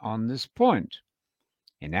Testament on this point.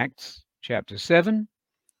 In Acts chapter 7,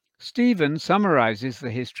 Stephen summarizes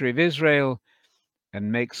the history of Israel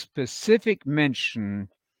and makes specific mention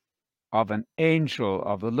of an angel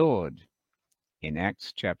of the Lord. In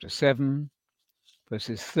Acts chapter 7,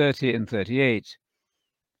 verses 30 and 38,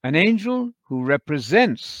 an angel who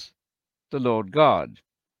represents the Lord God.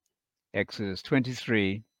 Exodus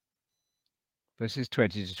 23, verses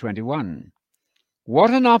 20 to 21.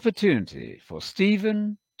 What an opportunity for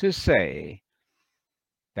Stephen to say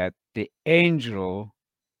that the angel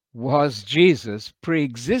was Jesus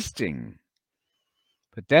pre-existing.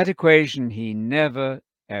 But that equation he never,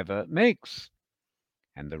 ever makes.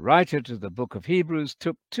 And the writer to the book of Hebrews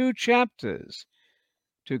took 2 chapters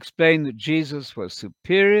to explain that Jesus was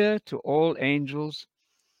superior to all angels.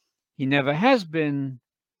 He never has been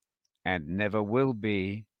and never will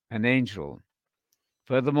be an angel.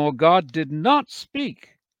 Furthermore, God did not speak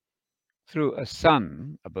through a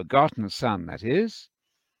son, a begotten son, that is,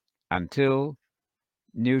 until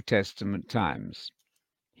New Testament times.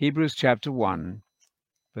 Hebrews chapter 1,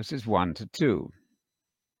 verses 1 to 2.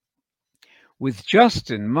 With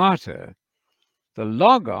Justin Martyr, the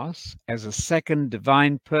Logos as a second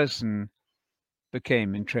divine person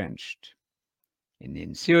became entrenched. In the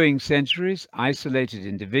ensuing centuries, isolated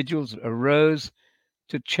individuals arose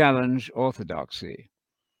to challenge orthodoxy.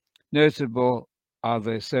 Notable are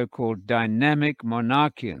the so-called dynamic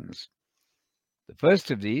monarchians. The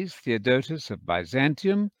first of these, Theodotus of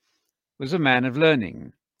Byzantium, was a man of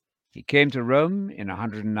learning. He came to Rome in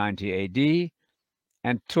 190 AD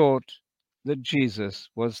and taught that Jesus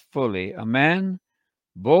was fully a man,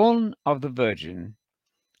 born of the Virgin,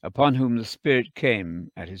 upon whom the Spirit came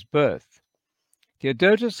at his birth.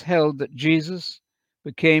 Theodotus held that Jesus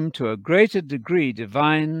became to a greater degree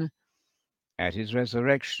divine at his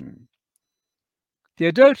resurrection.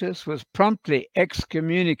 Theodotus was promptly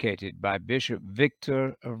excommunicated by Bishop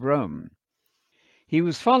Victor of Rome. He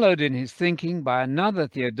was followed in his thinking by another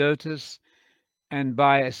Theodotus and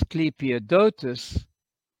by Asclepiodotus,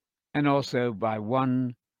 and also by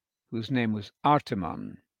one whose name was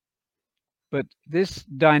Artemon. But this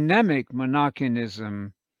dynamic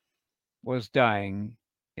monarchianism was dying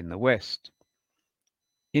in the West.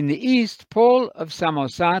 In the East, Paul of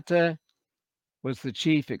Samosata was the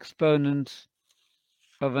chief exponent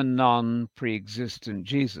of a non-pre-existent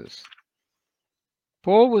Jesus.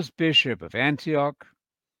 Paul was bishop of Antioch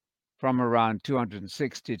from around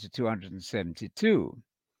 260 to 272.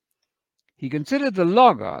 He considered the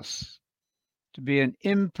Logos to be an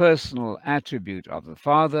impersonal attribute of the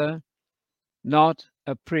Father, not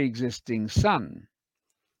a pre-existing Son.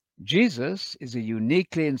 Jesus is a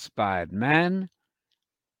uniquely inspired man.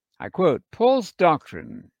 I quote, Paul's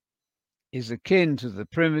doctrine is akin to the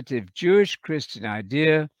primitive Jewish Christian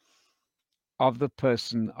idea of the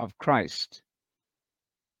person of Christ.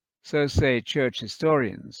 So say church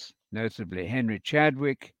historians, notably Henry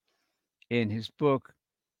Chadwick, in his book,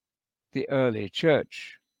 The Early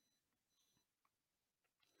Church.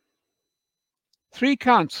 3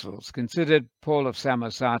 councils considered Paul of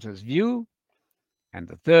Samosata's view, and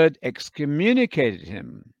the third excommunicated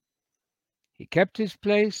him. He kept his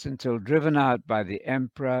place until driven out by the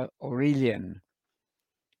Emperor Aurelian.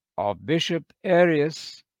 Of Bishop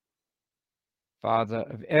Arius, father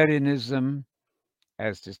of Arianism,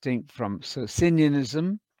 as distinct from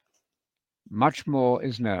Socinianism, much more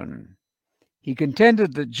is known. He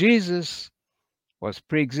contended that Jesus was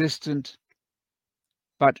pre-existent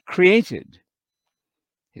but created.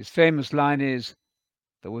 His famous line is,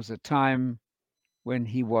 "There was a time when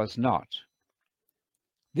he was not."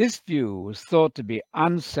 This view was thought to be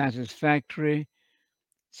unsatisfactory,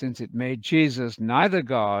 since it made Jesus neither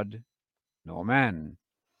God nor man.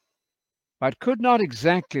 But could not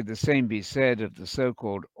exactly the same be said of the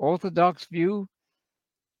so-called Orthodox view,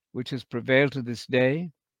 which has prevailed to this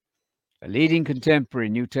day? A leading contemporary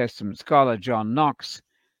New Testament scholar, John Knox,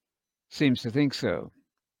 seems to think so.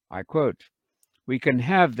 I quote, "We can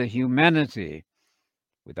have the humanity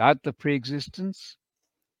without the pre-existence,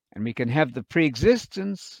 and we can have the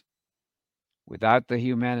pre-existence without the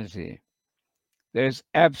humanity. There's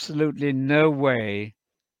absolutely no way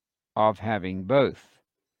of having both."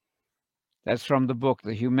 That's from the book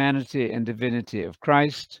The Humanity and Divinity of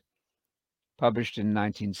Christ, published in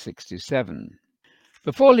 1967.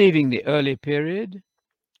 Before leaving the early period,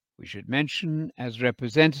 we should mention, as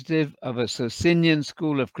representative of a Socinian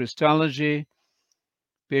school of Christology,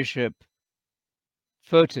 Bishop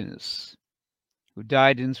Photinus, who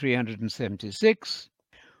died in 376,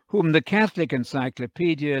 whom the Catholic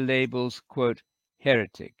Encyclopedia labels, quote,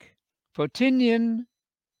 heretic. Photinian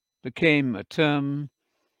became a term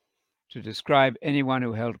to describe anyone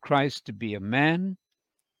who held Christ to be a man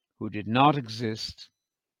who did not exist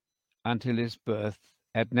until his birth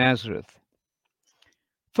at Nazareth.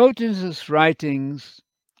 Photinus' writings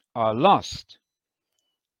are lost,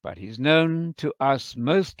 but he's known to us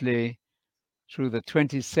mostly through the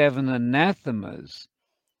 27 anathemas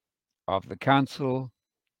of the council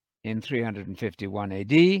in 351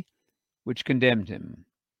 AD, which condemned him.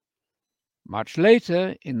 Much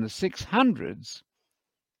later, in the 600s,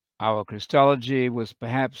 our Christology was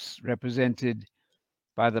perhaps represented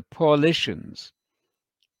by the Paulicians,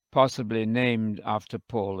 possibly named after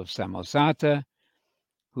Paul of Samosata,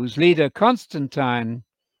 whose leader Constantine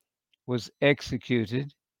was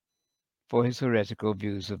executed for his heretical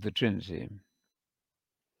views of the Trinity.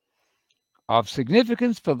 Of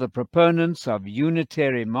significance for the proponents of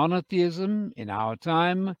unitary monotheism in our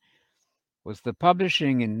time was the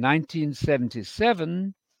publishing in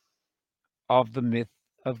 1977 of The Myth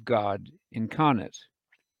of God Incarnate.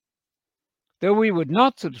 Though we would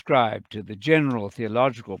not subscribe to the general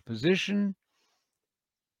theological position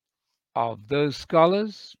of those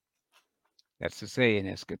scholars, that's to say in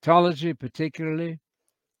eschatology particularly,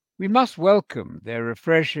 we must welcome their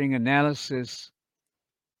refreshing analysis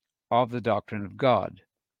of the doctrine of God.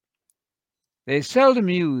 They seldom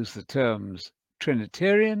use the terms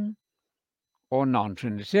Trinitarian or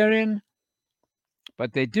non-Trinitarian,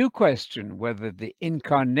 but they do question whether the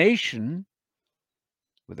incarnation,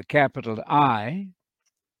 with a capital I,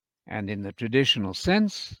 and in the traditional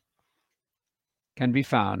sense, can be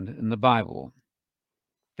found in the Bible.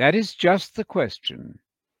 That is just the question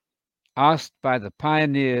asked by the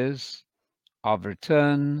pioneers of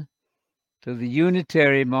return to the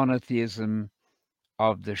unitary monotheism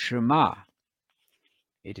of the Shema.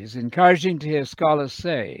 It is encouraging to hear scholars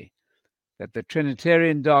say that the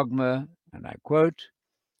Trinitarian dogma, and I quote,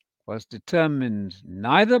 was determined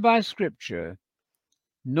neither by Scripture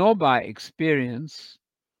nor by experience,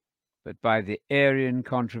 but by the Arian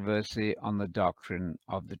controversy on the doctrine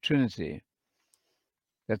of the Trinity.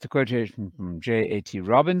 That's a quotation from J.A.T.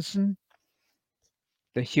 Robinson,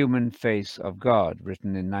 The Human Face of God,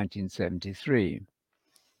 written in 1973.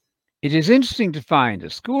 It is interesting to find a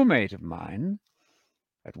schoolmate of mine,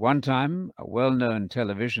 at one time a well-known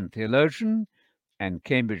television theologian and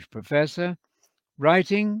Cambridge professor,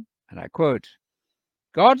 writing, and I quote,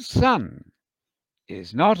 "God's Son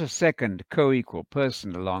is not a second co-equal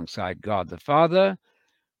person alongside God the Father,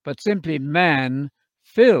 but simply man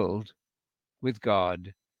filled with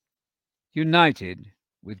God, united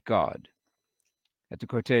with God." That's a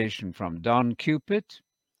quotation from Don Cupid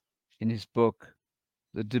in his book,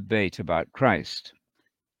 The Debate About Christ.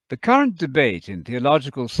 The current debate in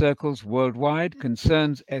theological circles worldwide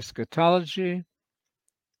concerns eschatology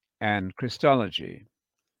and Christology.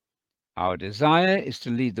 Our desire is to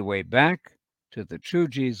lead the way back to the true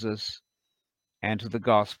Jesus and to the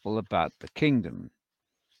gospel about the kingdom.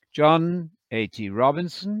 John A.T.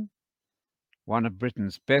 Robinson, one of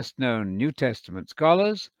Britain's best-known New Testament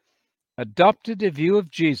scholars, adopted a view of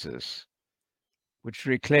Jesus which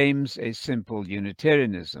reclaims a simple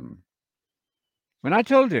Unitarianism. When I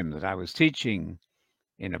told him that I was teaching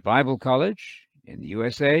in a Bible college in the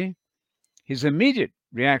USA, his immediate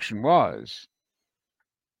reaction was,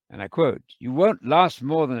 and I quote, "You won't last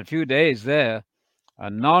more than a few days there. A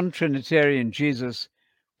non-Trinitarian Jesus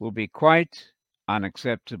will be quite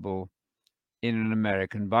unacceptable in an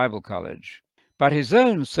American Bible college." But his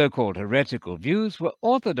own so-called heretical views were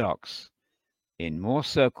orthodox in more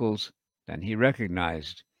circles than he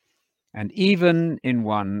recognized, and even in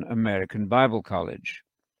one American Bible college.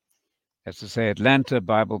 That's to say, Atlanta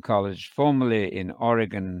Bible College, formerly in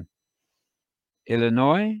Oregon,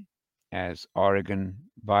 Illinois, as Oregon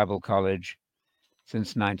Bible College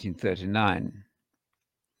since 1939.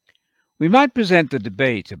 We might present the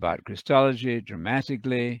debate about Christology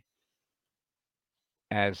dramatically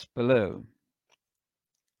as below.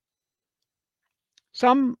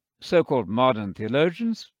 Some so-called modern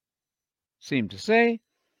theologians seem to say,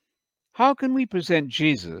 how can we present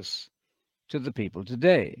Jesus to the people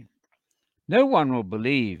today? No one will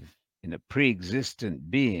believe in a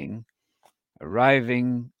pre-existent being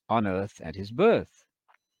arriving on earth at his birth.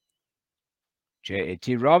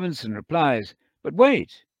 J.A.T. Robinson replies, but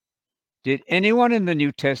wait, did anyone in the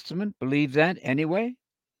New Testament believe that anyway?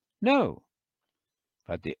 No.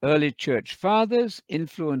 But the early church fathers,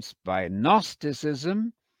 influenced by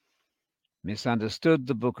Gnosticism, misunderstood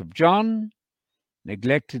the book of John,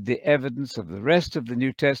 neglected the evidence of the rest of the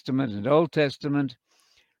New Testament and Old Testament,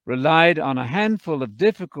 relied on a handful of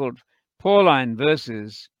difficult Pauline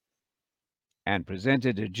verses, and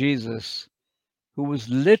presented a Jesus who was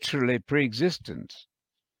literally pre-existent.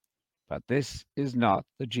 But this is not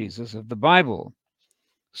the Jesus of the Bible.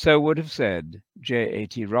 So would have said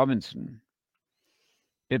J.A.T. Robinson.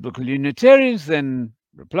 Biblical Unitarians then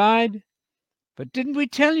replied, but didn't we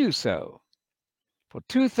tell you so? For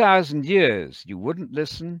 2,000 years you wouldn't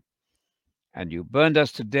listen, and you burned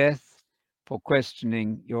us to death for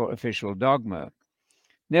questioning your official dogma.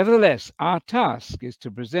 Nevertheless, our task is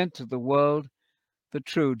to present to the world the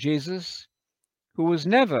true Jesus, who was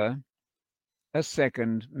never a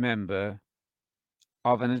second member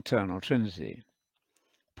of an eternal Trinity.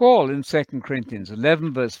 Paul in 2 Corinthians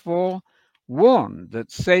 11, verse 4, warned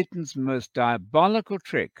that Satan's most diabolical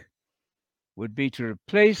trick would be to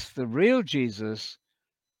replace the real Jesus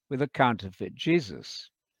with a counterfeit Jesus.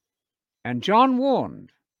 And John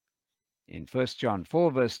warned in 1 John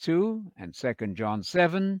 4, verse 2 and 2 John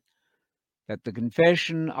 7 that the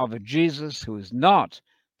confession of a Jesus who is not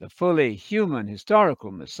the fully human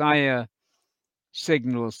historical Messiah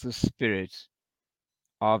signals the spirit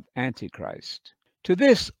of Antichrist. To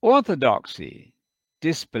this, orthodoxy,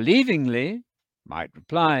 disbelievingly, might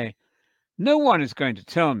reply, no one is going to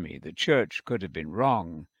tell me the church could have been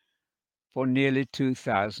wrong for nearly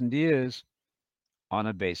 2,000 years on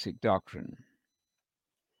a basic doctrine.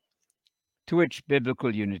 To which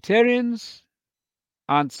biblical Unitarians,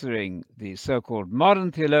 answering the so-called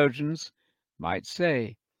modern theologians, might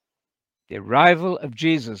say, the arrival of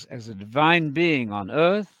Jesus as a divine being on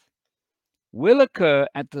earth will occur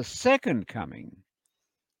at the second coming.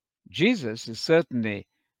 Jesus is certainly,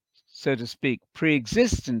 so to speak,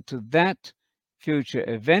 pre-existent to that future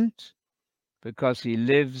event because he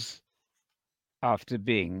lives after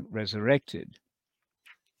being resurrected.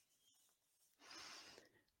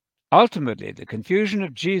 Ultimately, the confusion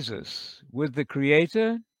of Jesus with the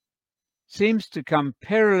Creator seems to come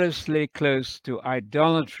perilously close to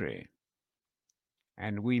idolatry,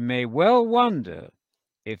 and we may well wonder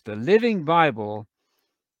if the Living Bible,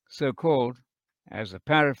 so-called as a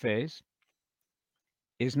paraphrase,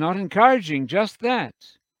 is not encouraging just that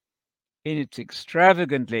in its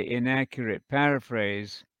extravagantly inaccurate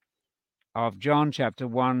paraphrase of John chapter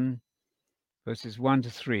 1, verses 1 to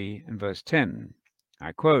 3 and verse 10.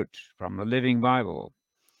 I quote from the Living Bible,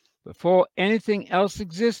 before anything else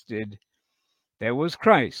existed, there was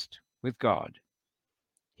Christ with God.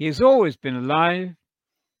 He has always been alive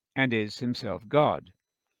and is himself God.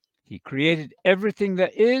 He created everything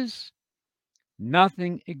that is.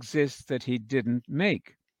 Nothing exists that he didn't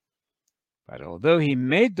make. But although he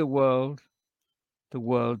made the world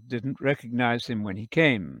didn't recognize him when he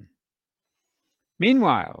came.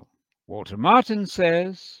 Meanwhile, Walter Martin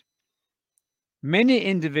says, many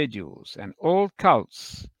individuals and all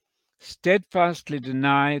cults steadfastly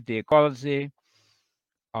deny the equality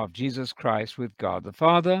of Jesus Christ with God the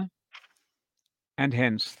Father, and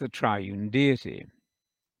hence the triune deity.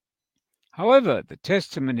 However, the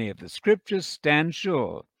testimony of the scriptures stands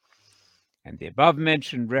sure, and the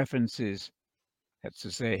above-mentioned references, that's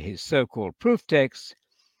to say his so-called proof texts,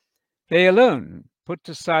 they alone put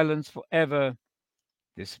to silence forever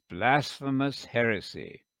this blasphemous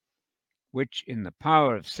heresy, which in the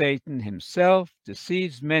power of Satan himself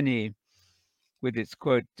deceives many with its,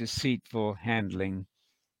 quote, deceitful handling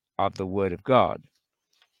of the Word of God.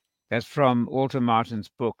 That's from Walter Martin's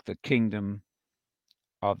book, The Kingdom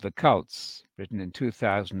of the Cults, written in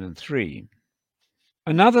 2003.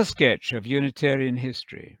 Another sketch of Unitarian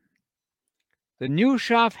history. The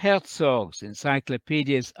Neuschaf Herzog's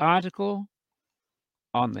Encyclopedia's article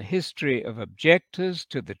on the history of objectors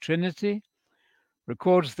to the Trinity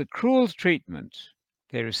records the cruel treatment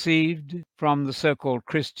they received from the so-called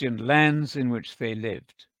Christian lands in which they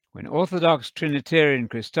lived. When Orthodox Trinitarian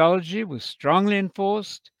Christology was strongly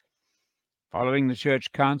enforced, following the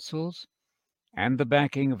church councils and the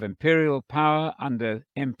backing of imperial power under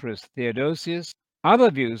Empress Theodosius,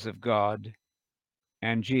 other views of God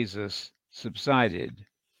and Jesus subsided.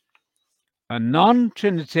 A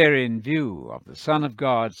non-Trinitarian view of the Son of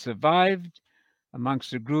God survived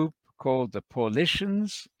amongst a group called the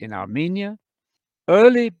Paulicians in Armenia.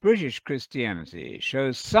 Early British Christianity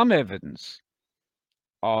shows some evidence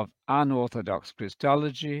of unorthodox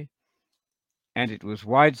Christology, and it was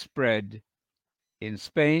widespread in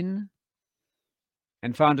Spain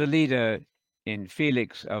and found a leader in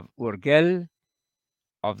Felix of Urgell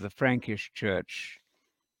of the Frankish Church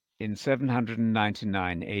in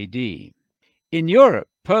 799 AD. In Europe,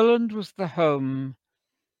 Poland was the home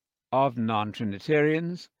of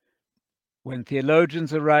non-Trinitarians when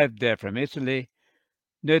theologians arrived there from Italy,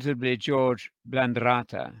 notably George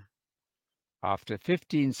Blandrata. After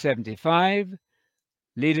 1575,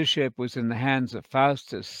 leadership was in the hands of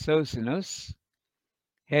Faustus Socinus,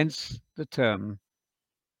 hence the term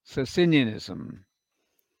Socinianism.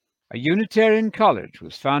 A Unitarian college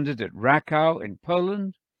was founded at Rakow in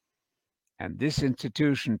Poland, and this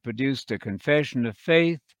institution produced a confession of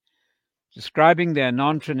faith describing their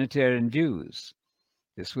non-Trinitarian views.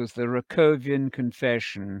 This was the Rakovian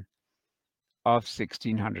Confession of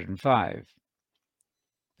 1605.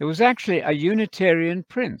 There was actually a Unitarian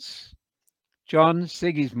prince, John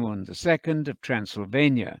Sigismund II of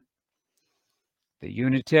Transylvania. The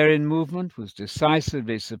Unitarian movement was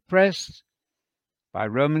decisively suppressed by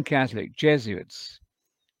Roman Catholic Jesuits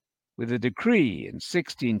with a decree in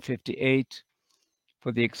 1658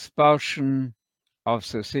 for the expulsion of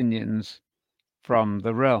Socinians from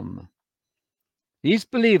the realm. These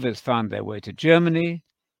believers found their way to Germany,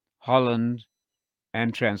 Holland,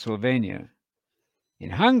 and Transylvania.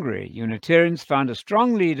 In Hungary, Unitarians found a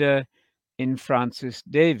strong leader in Francis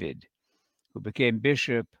David, who became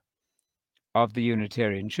bishop of the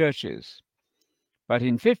Unitarian churches. But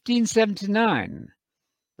in 1579,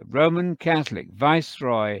 the Roman Catholic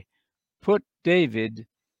viceroy put David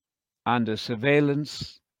under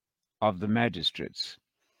surveillance of the magistrates.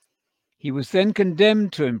 He was then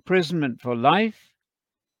condemned to imprisonment for life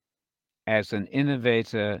as an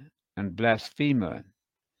innovator and blasphemer.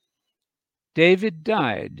 David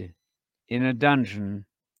died in a dungeon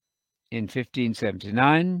in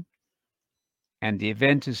 1579, and the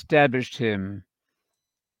event established him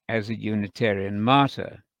as a Unitarian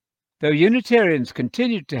martyr. Though Unitarians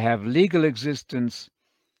continued to have legal existence,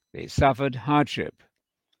 they suffered hardship.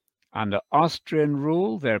 Under Austrian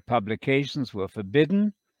rule, their publications were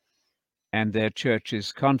forbidden and their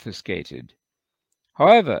churches confiscated.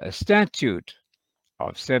 However, a statute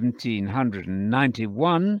of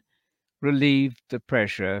 1791 relieved the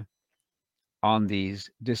pressure on these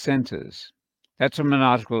dissenters. That's from an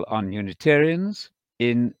article on Unitarians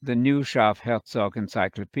in the Neuschaf Herzog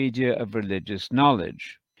Encyclopedia of Religious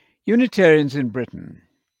Knowledge. Unitarians in Britain.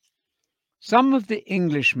 Some of the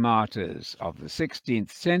English martyrs of the 16th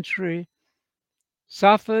century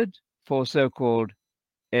suffered for so-called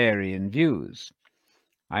Arian views.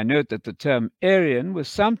 I note that the term Arian was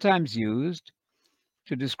sometimes used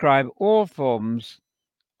to describe all forms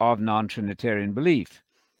of non-Trinitarian belief,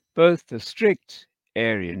 both the strict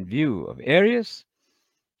Arian view of Arius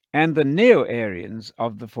and the Neo-Arians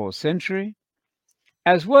of the 4th century,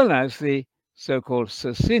 as well as the so-called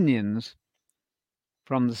Socinians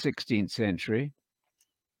from the 16th century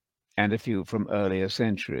and a few from earlier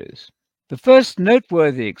centuries. The first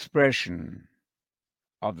noteworthy expression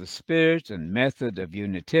of the spirit and method of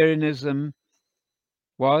Unitarianism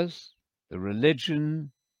was the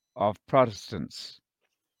religion of Protestants,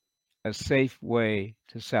 a safe way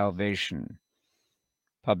to salvation,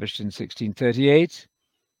 published in 1638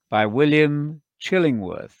 by William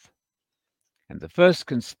Chillingworth. And the first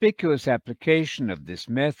conspicuous application of this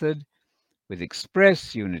method with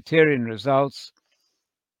express Unitarian results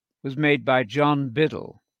was made by John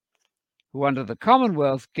Biddle, who under the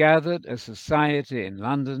Commonwealth gathered a society in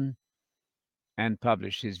London and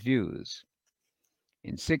published his views.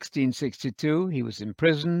 In 1662, he was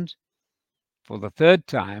imprisoned for the third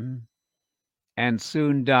time and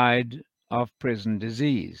soon died of prison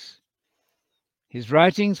disease. His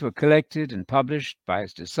writings were collected and published by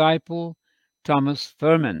his disciple Thomas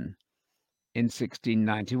Firmin in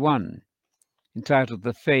 1691, entitled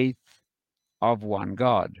The Faith of One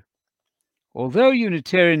God. Although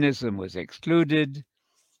Unitarianism was excluded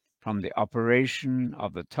from the operation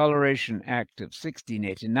of the Toleration Act of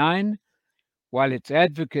 1689, while its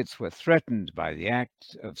advocates were threatened by the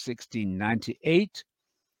Act of 1698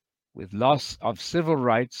 with loss of civil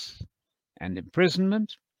rights and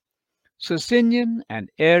imprisonment, Socinian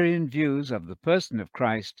and Arian views of the person of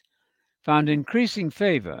Christ found increasing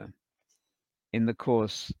favor in the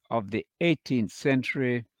course of the 18th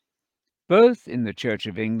century, both in the Church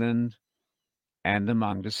of England and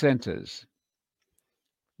among dissenters.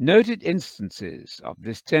 Noted instances of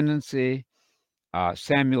this tendency are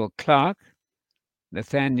Samuel Clarke,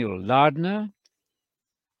 Nathaniel Lardner,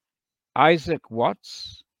 Isaac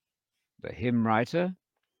Watts, the hymn writer,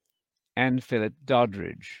 and Philip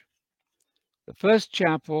Doddridge. The first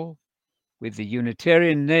chapel with the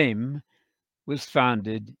Unitarian name was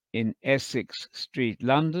founded in Essex Street,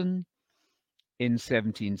 London, in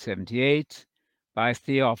 1778 by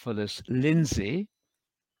Theophilus Lindsay,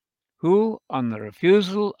 who, on the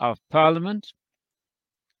refusal of Parliament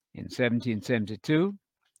in 1772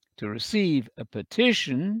 to receive a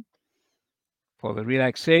petition for the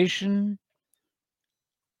relaxation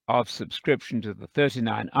of subscription to the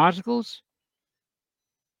 39 Articles,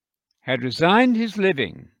 had resigned his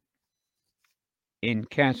living in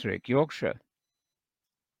Catterick, Yorkshire.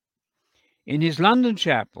 In his London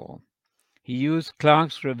chapel, he used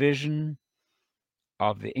Clarke's revision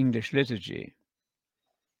of the English liturgy.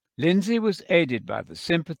 Lindsay was aided by the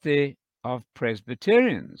sympathy of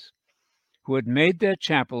Presbyterians, who had made their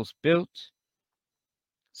chapels built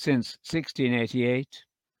since 1688,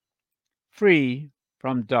 free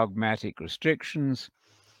from dogmatic restrictions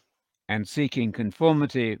and seeking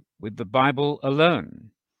conformity with the Bible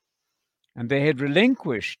alone, and they had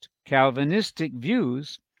relinquished Calvinistic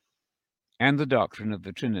views and the doctrine of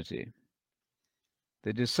the Trinity.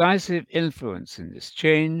 The decisive influence in this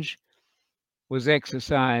change was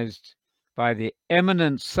exercised by the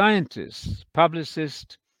eminent scientist,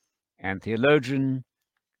 publicist, and theologian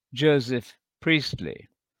Joseph Priestley.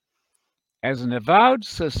 As an avowed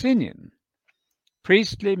Socinian,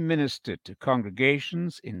 Priestley ministered to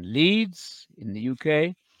congregations in Leeds, in the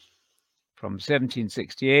UK, from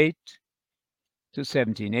 1768 to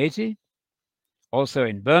 1780, also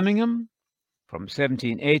in Birmingham, from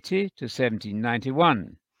 1780 to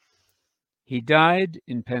 1791. He died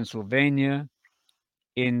in Pennsylvania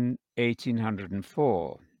in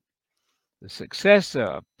 1804. The successor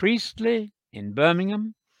of Priestley in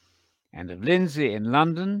Birmingham and of Lindsay in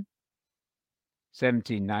London,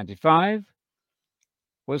 1795,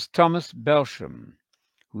 was Thomas Belsham,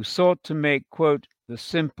 who sought to make, quote, the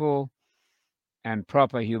simple and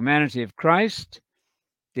proper humanity of Christ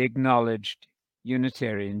the acknowledged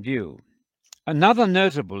Unitarian view. Another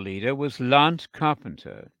notable leader was Lant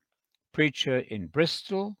Carpenter, preacher in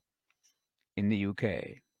Bristol, in the UK.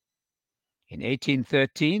 In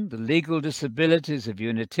 1813, the legal disabilities of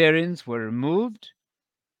Unitarians were removed,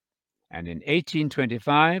 and in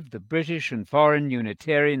 1825, the British and Foreign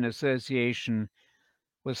Unitarian Association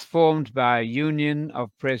was formed by a union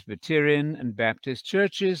of Presbyterian and Baptist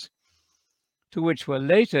churches, to which were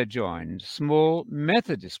later joined small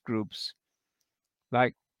Methodist groups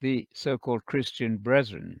like the so-called Christian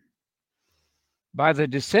Brethren. By the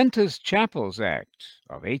Dissenters' Chapels Act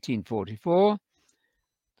of 1844,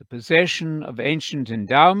 the possession of ancient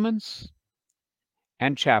endowments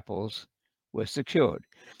and chapels were secured.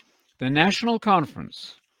 The National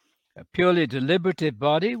Conference, a purely deliberative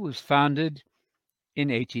body, was founded in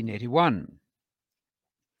 1881.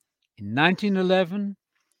 In 1911,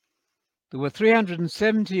 there were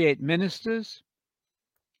 378 ministers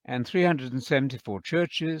and 374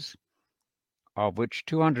 churches, of which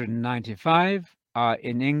 295 are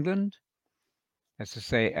in England, as to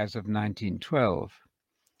say, as of 1912.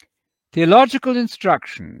 Theological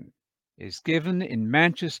instruction is given in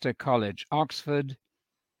Manchester College, Oxford,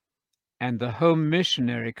 and the Home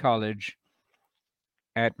Missionary College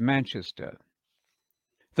at Manchester.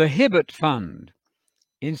 The Hibbert Fund,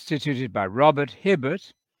 instituted by Robert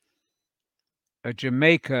Hibbert, a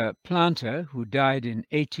Jamaica planter who died in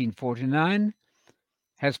 1849,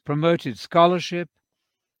 has promoted scholarship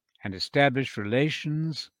and established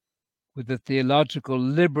relations with the theological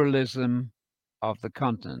liberalism of the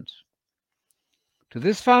continent. To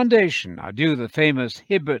this foundation are due the famous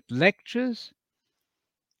Hibbert Lectures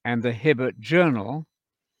and the Hibbert Journal,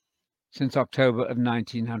 since October of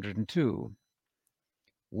 1902.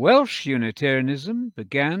 Welsh Unitarianism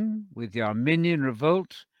began with the Arminian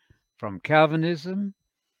revolt from Calvinism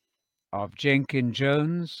of Jenkin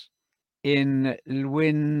Jones in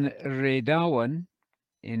Llwynredawen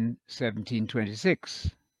in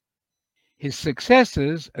 1726. His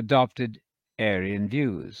successors adopted Arian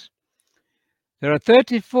views. There are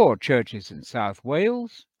 34 churches in South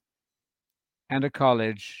Wales and a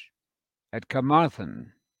college at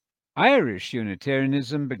Carmarthen. Irish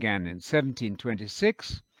Unitarianism began in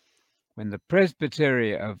 1726 when the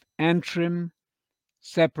Presbytery of Antrim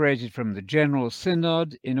separated from the General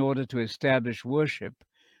Synod in order to establish worship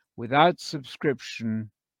without subscription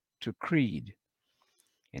to creed.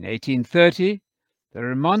 In 1830, the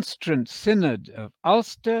Remonstrant Synod of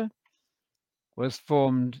Ulster was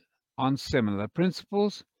formed on similar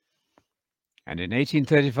principles, and in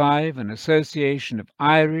 1835 an association of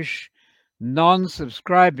Irish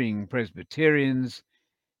non-subscribing Presbyterians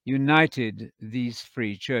united these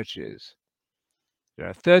free churches. There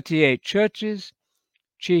are 38 churches,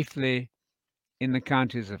 chiefly in the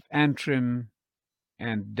counties of Antrim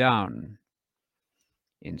and Down.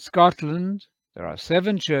 In Scotland, there are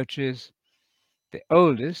 7 churches, the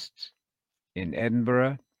oldest in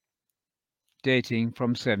Edinburgh, dating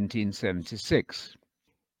from 1776.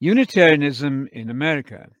 Unitarianism in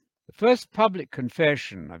America. The first public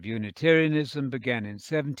confession of Unitarianism began in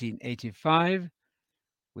 1785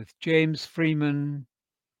 with James Freeman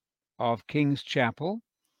of King's Chapel,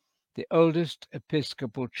 the oldest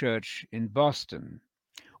Episcopal church in Boston.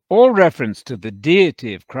 All reference to the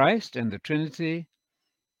deity of Christ and the Trinity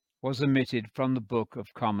was omitted from the Book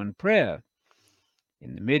of Common Prayer.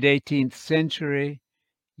 In the mid-18th century,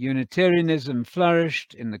 Unitarianism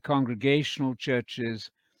flourished in the congregational churches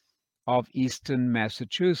of eastern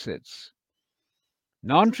Massachusetts.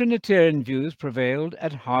 Non-Trinitarian views prevailed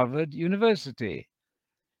at Harvard University,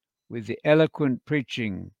 with the eloquent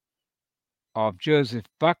preaching of Joseph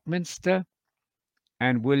Buckminster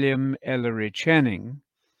and William Ellery Channing,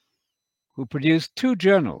 who produced 2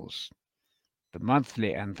 journals, the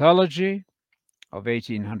Monthly Anthology of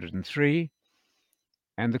 1803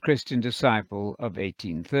 and the Christian Disciple of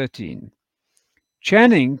 1813.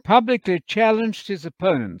 Channing publicly challenged his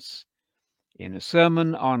opponents in a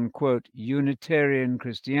sermon on, quote, Unitarian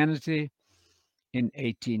Christianity in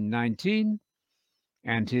 1819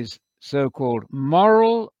 and his so-called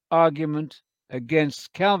moral argument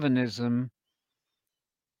against Calvinism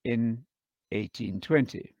in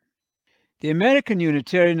 1820. The American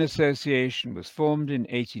Unitarian Association was formed in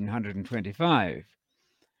 1825.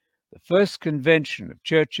 The first convention of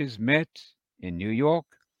churches met in New York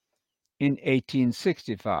in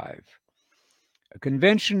 1865. A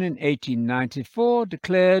convention in 1894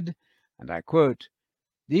 declared, and I quote,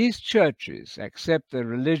 "These churches accept the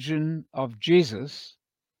religion of Jesus,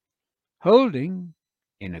 holding,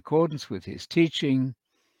 in accordance with his teaching,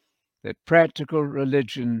 that practical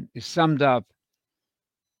religion is summed up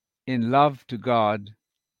in love to God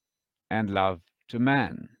and love to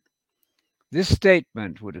man." This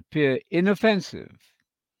statement would appear inoffensive,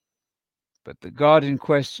 but the God in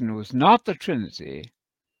question was not the Trinity,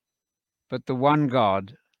 but the one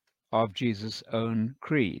God of Jesus' own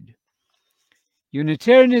creed.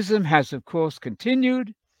 Unitarianism has, of course,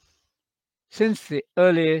 continued since the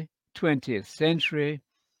early 20th century,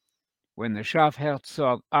 when the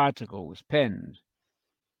Schaffherzog article was penned.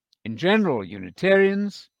 In general,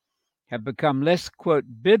 Unitarians have become less, quote,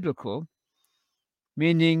 biblical,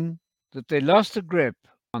 meaning that they lost a grip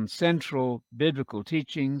on central biblical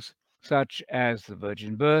teachings such as the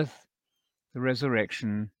virgin birth, the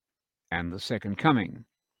resurrection, and the second coming.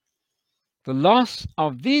 The loss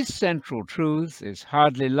of these central truths is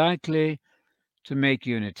hardly likely to make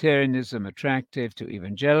Unitarianism attractive to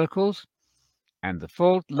evangelicals, and the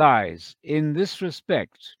fault lies in this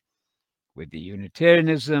respect with the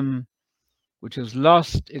Unitarianism which has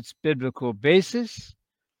lost its biblical basis,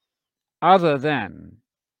 other than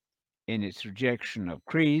in its rejection of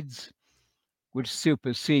creeds which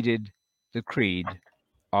superseded the creed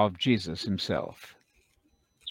of Jesus himself.